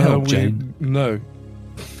 Did that help, Jane? No.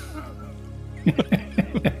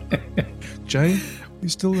 Jane, you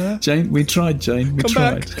still there? Jane, we tried, Jane. We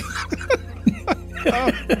tried.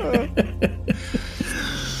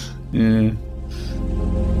 Yeah.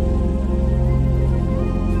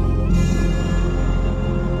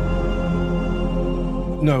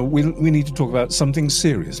 No, we need to talk about something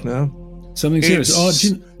serious now. Something serious.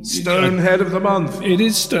 Stonehead of the month. It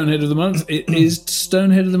is Stonehead of the month. It is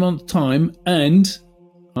Stonehead of the month time, and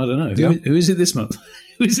I don't know who is it this month.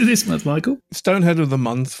 Who is it this month, Michael? Stonehead of the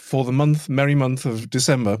month for the merry month of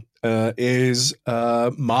December is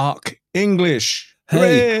Mark English.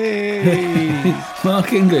 Hey,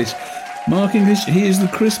 Mark English. Mark English. He is the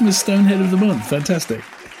Christmas Stonehead of the month. Fantastic.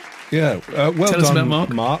 Yeah. Well Tell done, us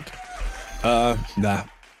about Mark. Nah.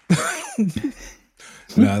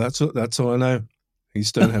 No, that's all I know.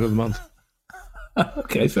 He's Stonehead of the month.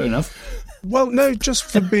 Okay, fair enough. Well, no, just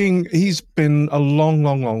for he's been a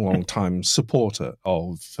long time supporter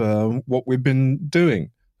of what we've been doing.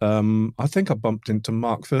 I think I bumped into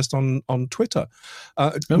Mark first on Twitter,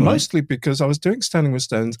 mostly because I was doing Standing with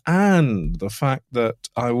Stones and the fact that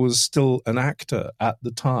I was still an actor at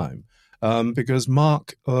the time, because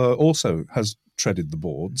Mark also has treaded the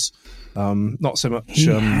boards. Not so much. He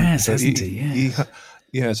has, hasn't he?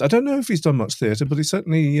 Yes, I don't know if he's done much theatre, but he's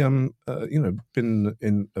certainly, been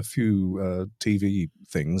in a few TV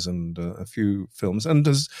things and a few films, and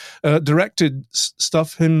has directed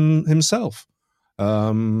stuff himself.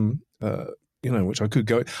 Which I could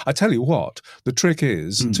go. I tell you what, the trick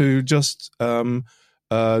is to just Google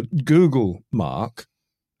Mark,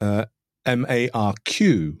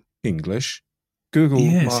 MARQ English. Google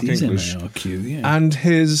Mark English, MARQ, and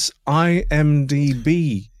his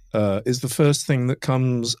IMDb is the first thing that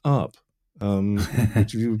comes up.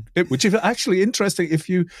 Which is actually interesting. If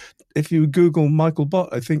you Google Michael Bott,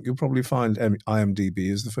 I think you'll probably find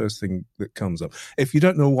IMDb is the first thing that comes up. If you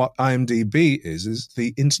don't know what IMDb is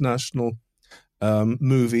the International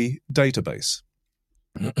Movie Database.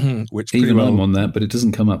 Which even I'm on that, but it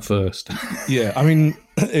doesn't come up first. Yeah, I mean,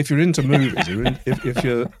 if you're into movies, if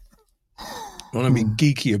you're want to be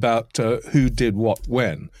geeky about who did what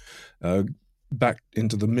when, back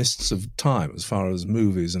into the mists of time as far as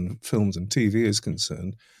movies and films and TV is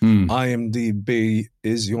concerned, IMDb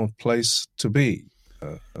is your place to be.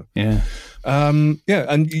 And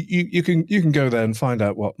you can go there and find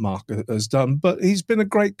out what Mark has done. But he's been a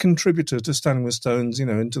great contributor to Standing with Stones,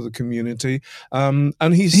 into the community. And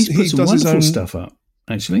he's put some wonderful stuff up.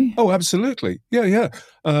 Actually, oh, absolutely, yeah.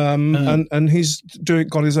 And he's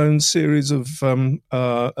got his own series of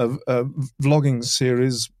vlogging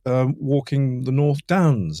series, walking the North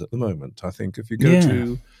Downs at the moment. I think if you go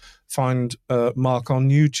to find Mark on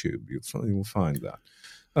YouTube, you'll find that.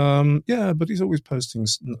 But he's always posting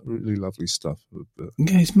really lovely stuff.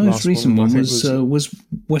 His most recent one was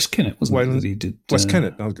Wes Kennett, wasn't it? That he did Wes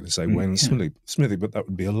Kennett. I was going to say Wayne Smithy, but that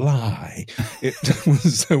would be a lie. It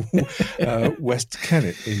was Wes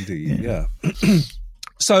Kennett, indeed. Yeah.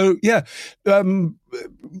 So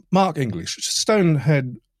Mark English,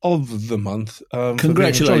 Stonehead of the month.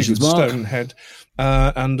 Congratulations, Mark. Stonehead,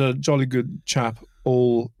 and a jolly good chap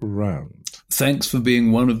all round. Thanks for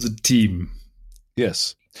being one of the team.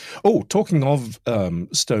 Yes. Oh, talking of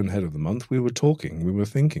Stonehead of the month, we were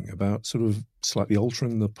thinking about sort of slightly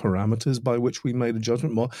altering the parameters by which we made a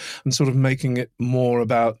judgment more, and sort of making it more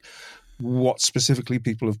about what specifically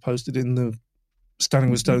people have posted in the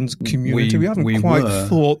Standing with Stones community. We haven't quite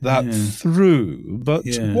thought that through, but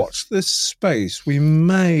watch this space. We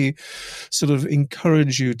may sort of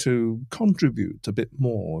encourage you to contribute a bit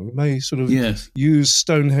more. We may sort of use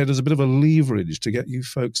Stonehead as a bit of a leverage to get you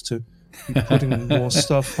folks to putting more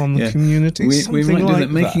stuff on the community. We might do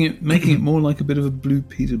that, making it more like a bit of a Blue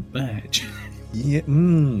Peter badge. Yeah.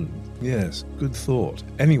 Yes. Good thought.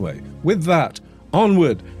 Anyway, with that,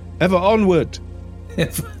 onward, ever onward.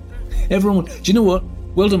 Everyone, do you know what?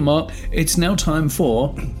 Well done, Mark. It's now time for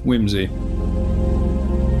Whimsy.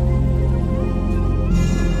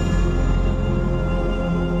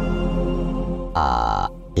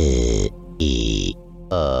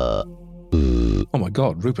 Oh my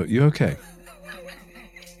God, Rupert, you okay?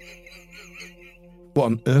 What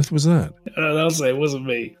on earth was that? I'll say it wasn't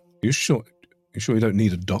me. You sure you don't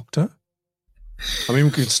need a doctor? I mean,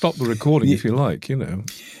 we could stop the recording if you like,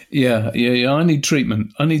 Yeah. I need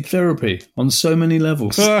treatment. I need therapy on so many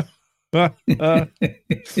levels. Tell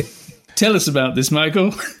us about this,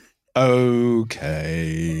 Michael.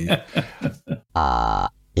 Okay.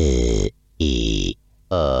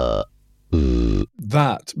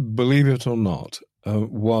 That, believe it or not,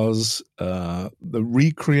 was the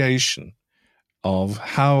recreation of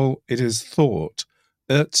how it is thought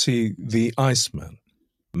Ötzi the Iceman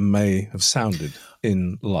may have sounded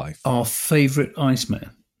in life. Our favourite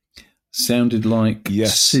Iceman sounded like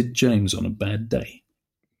Yes. Sid James on a bad day.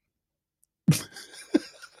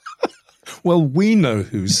 Well, we know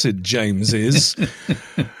who Sid James is.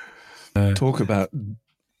 Talk about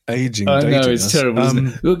aging. I know, dating it's us. terrible, isn't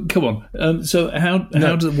it? Look, come on. So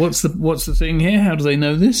what's the thing here? How do they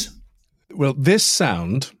know this? Well, this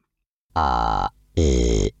sound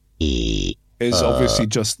is obviously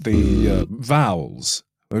just the vowels.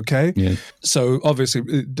 Okay? Yeah. So obviously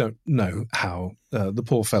we don't know how the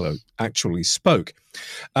poor fellow actually spoke.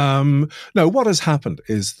 No, what has happened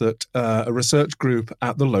is that a research group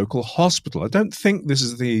at the local hospital, I don't think this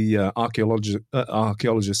is the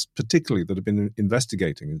archaeologists particularly that have been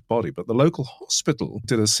investigating his body, but the local hospital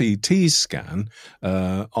did a CT scan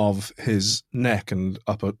of his neck and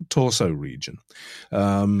upper torso region.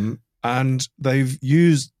 And they've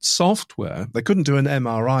used software. They couldn't do an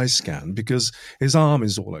MRI scan because his arm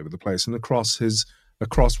is all over the place and across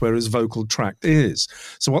where his vocal tract is.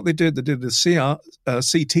 So what they did a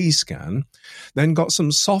CT scan, then got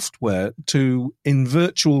some software to, in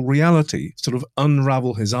virtual reality, sort of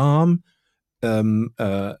unravel his arm,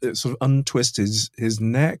 sort of untwist his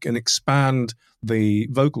neck and expand the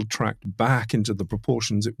vocal tract back into the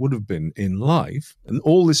proportions it would have been in life, and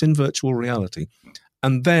all this in virtual reality.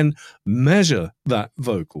 And then measure that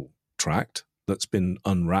vocal tract that's been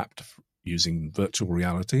unwrapped using virtual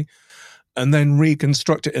reality, and then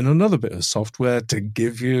reconstruct it in another bit of software to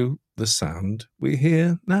give you the sound we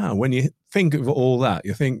hear now. When you think of all that,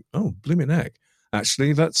 you think, oh, blimey heck,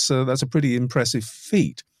 actually, that's a pretty impressive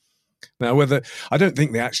feat. Now, I don't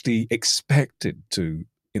think they actually expected to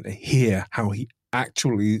hear how he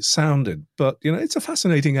actually sounded, but it's a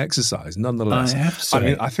fascinating exercise nonetheless. I have to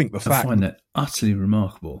say, I think I find that utterly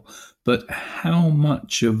remarkable. But how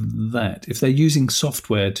much of that, if they're using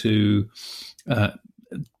software to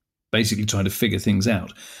basically try to figure things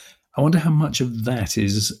out, I wonder how much of that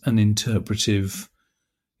is an interpretive,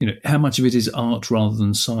 how much of it is art rather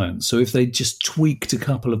than science. So if they just tweaked a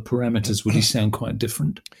couple of parameters, would he sound quite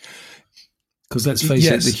different? Because let's face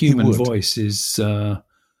it, the human voice is...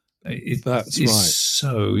 That's right. right.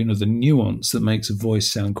 So, the nuance that makes a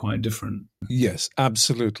voice sound quite different. Yes,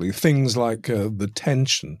 absolutely. Things like the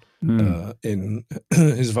tension in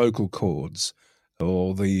his vocal cords,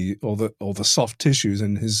 or the soft tissues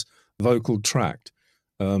in his vocal tract,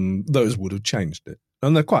 those would have changed it.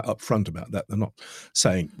 And they're quite upfront about that. They're not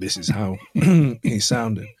saying this is how he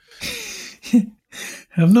sounded.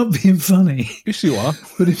 I'm not being funny. Yes, you are.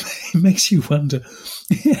 But it makes you wonder.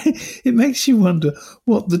 It makes you wonder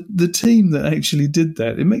what the team that actually did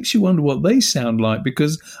that, it makes you wonder what they sound like,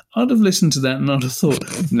 because I'd have listened to that and I'd have thought,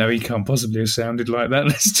 no, he can't possibly have sounded like that.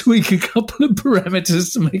 Let's tweak a couple of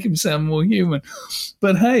parameters to make him sound more human.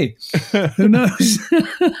 But hey, who knows?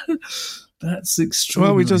 That's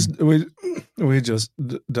extraordinary. Well, we just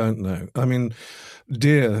don't know. I mean,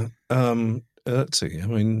 dear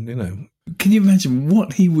Ötzi, Can you imagine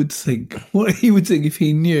what he would think? What he would think if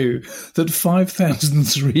he knew that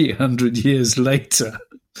 5,300 years later,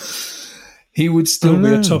 he would still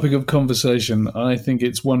be a topic of conversation. I think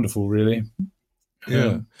it's wonderful, really.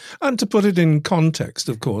 Yeah, and to put it in context,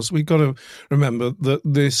 of course, we've got to remember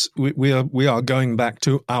that we are going back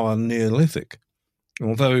to our Neolithic,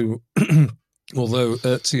 although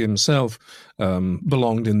Ötzi himself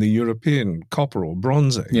belonged in the European Copper or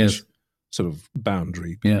Bronze Age. Yes. Sort of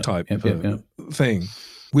boundary type thing.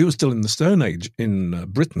 We were still in the Stone Age in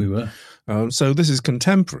Britain. We were. So this is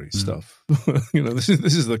contemporary stuff. This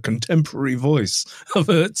is the contemporary voice of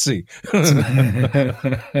Ötzi.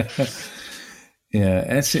 Yeah,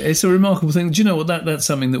 it's a remarkable thing. Do you know what? That's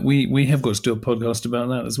something that we have got to do a podcast about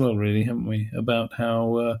that as well, really, haven't we? About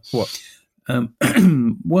how what? How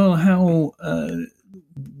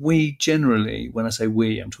we generally, when I say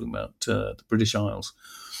we, I'm talking about the British Isles.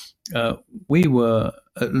 We were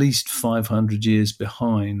at least 500 years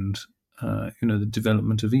behind, the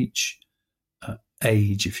development of each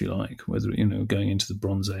age, if you like, whether, going into the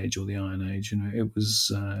Bronze Age or the Iron Age. It was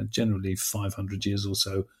generally 500 years or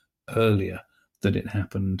so earlier that it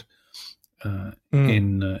happened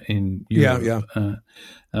in Europe. Yeah.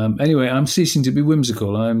 Anyway, I'm ceasing to be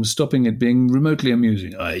whimsical. I'm stopping it being remotely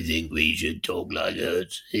amusing. I think we should talk like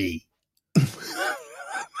Ötzi.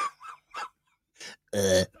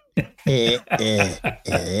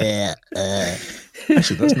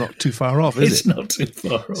 Actually, that's not too far off, is It's not too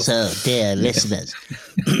far off. So, dear listeners,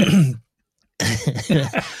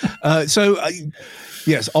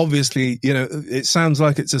 yes, obviously, it sounds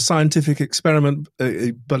like it's a scientific experiment,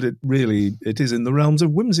 but it is in the realms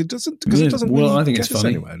of whimsy. It doesn't really I think get it's us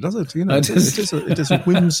funny. anywhere, does it? It is a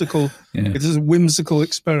whimsical. Yeah. It is a whimsical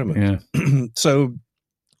experiment. Yeah. So,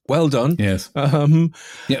 well done. Yes.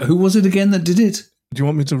 Who was it again that did it? Do you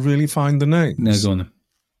want me to really find the name? No, go on then.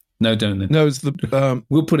 No, don't then. No, it's the.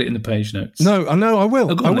 We'll put it in the page notes. No, I know. I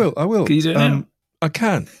will. Oh, I will. Can you do it now? I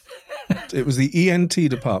can. It was the ENT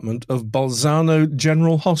department of Bolzano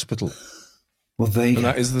General Hospital. Well, And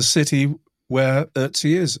that is the city where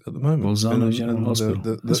Ötzi is at the moment. Bolzano General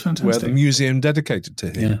Hospital. That's fantastic. Where the museum dedicated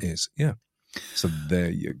to him is. Yeah. So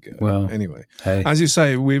there you go. Well, anyway, hey. As you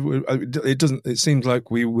say, it seems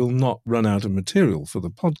like we will not run out of material for the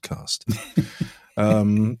podcast,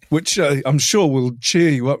 which I'm sure will cheer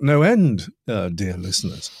you up no end, dear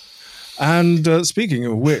listeners. And speaking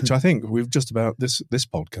of which, I think we've just about this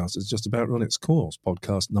podcast has just about run its course.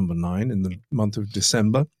 Podcast number 9 in the month of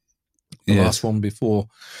December, the last one before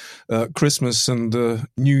Christmas and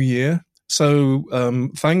New Year. So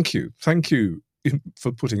thank you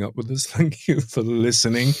for putting up with us. Thank you for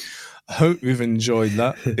listening. I hope you've enjoyed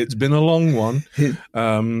that. It's been a long one.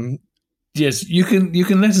 Yes, you can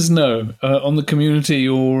let us know on the community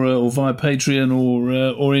or via Patreon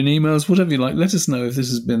or in emails, whatever you like. Let us know if this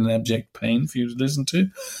has been an abject pain for you to listen to.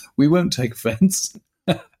 We won't take offence.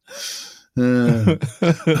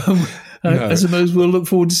 I suppose we'll look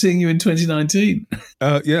forward to seeing you in 2019.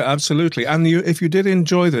 Yeah, absolutely. And if you did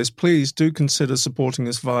enjoy this, please do consider supporting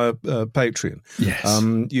us via Patreon. Yes.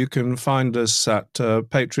 You can find us at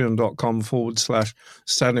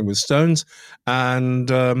patreon.com/Standing with Stones. And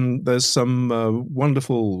there's some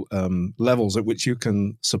wonderful levels at which you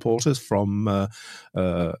can support us from a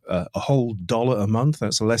whole $1 a month.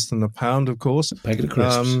 That's less than £1, of course. Packet of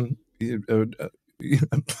crisps.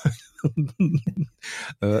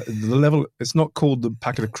 The level, it's not called the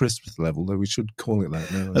packet of crisps level, though we should call it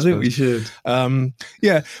that now. I think we should.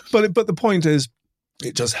 But the point is,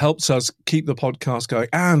 it just helps us keep the podcast going,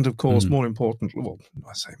 and of course, more importantly,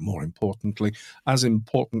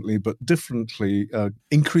 but differently,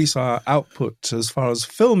 increase our output as far as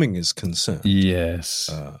filming is concerned. Yes,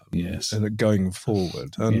 and going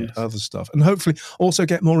forward, and other stuff, and hopefully also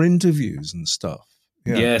get more interviews and stuff.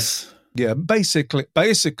 Yeah. Yes. Yeah, basically,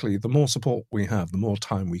 the more support we have, the more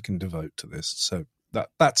time we can devote to this. So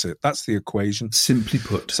that's it. That's the equation. Simply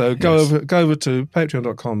put. So go over to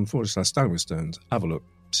patreon.com/Standing with Stones. Have a look,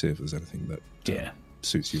 see if there's anything that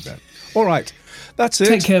suits you better. All right, that's it.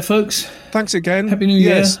 Take care, folks. Thanks again. Happy New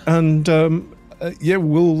Year. Yes, and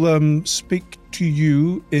we'll speak to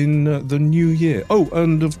you in the new year. Oh,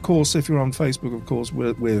 and of course, if you're on Facebook, of course,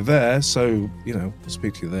 we're there. So, we'll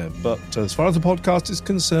speak to you there. But as far as the podcast is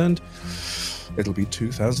concerned, it'll be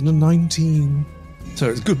 2019. So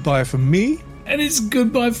it's goodbye from me. And it's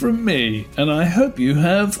goodbye from me. And I hope you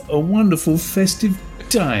have a wonderful festive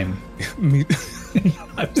time.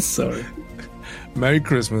 I'm sorry. Merry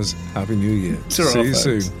Christmas. Happy New Year. See you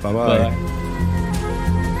soon. Bye-bye. Bye.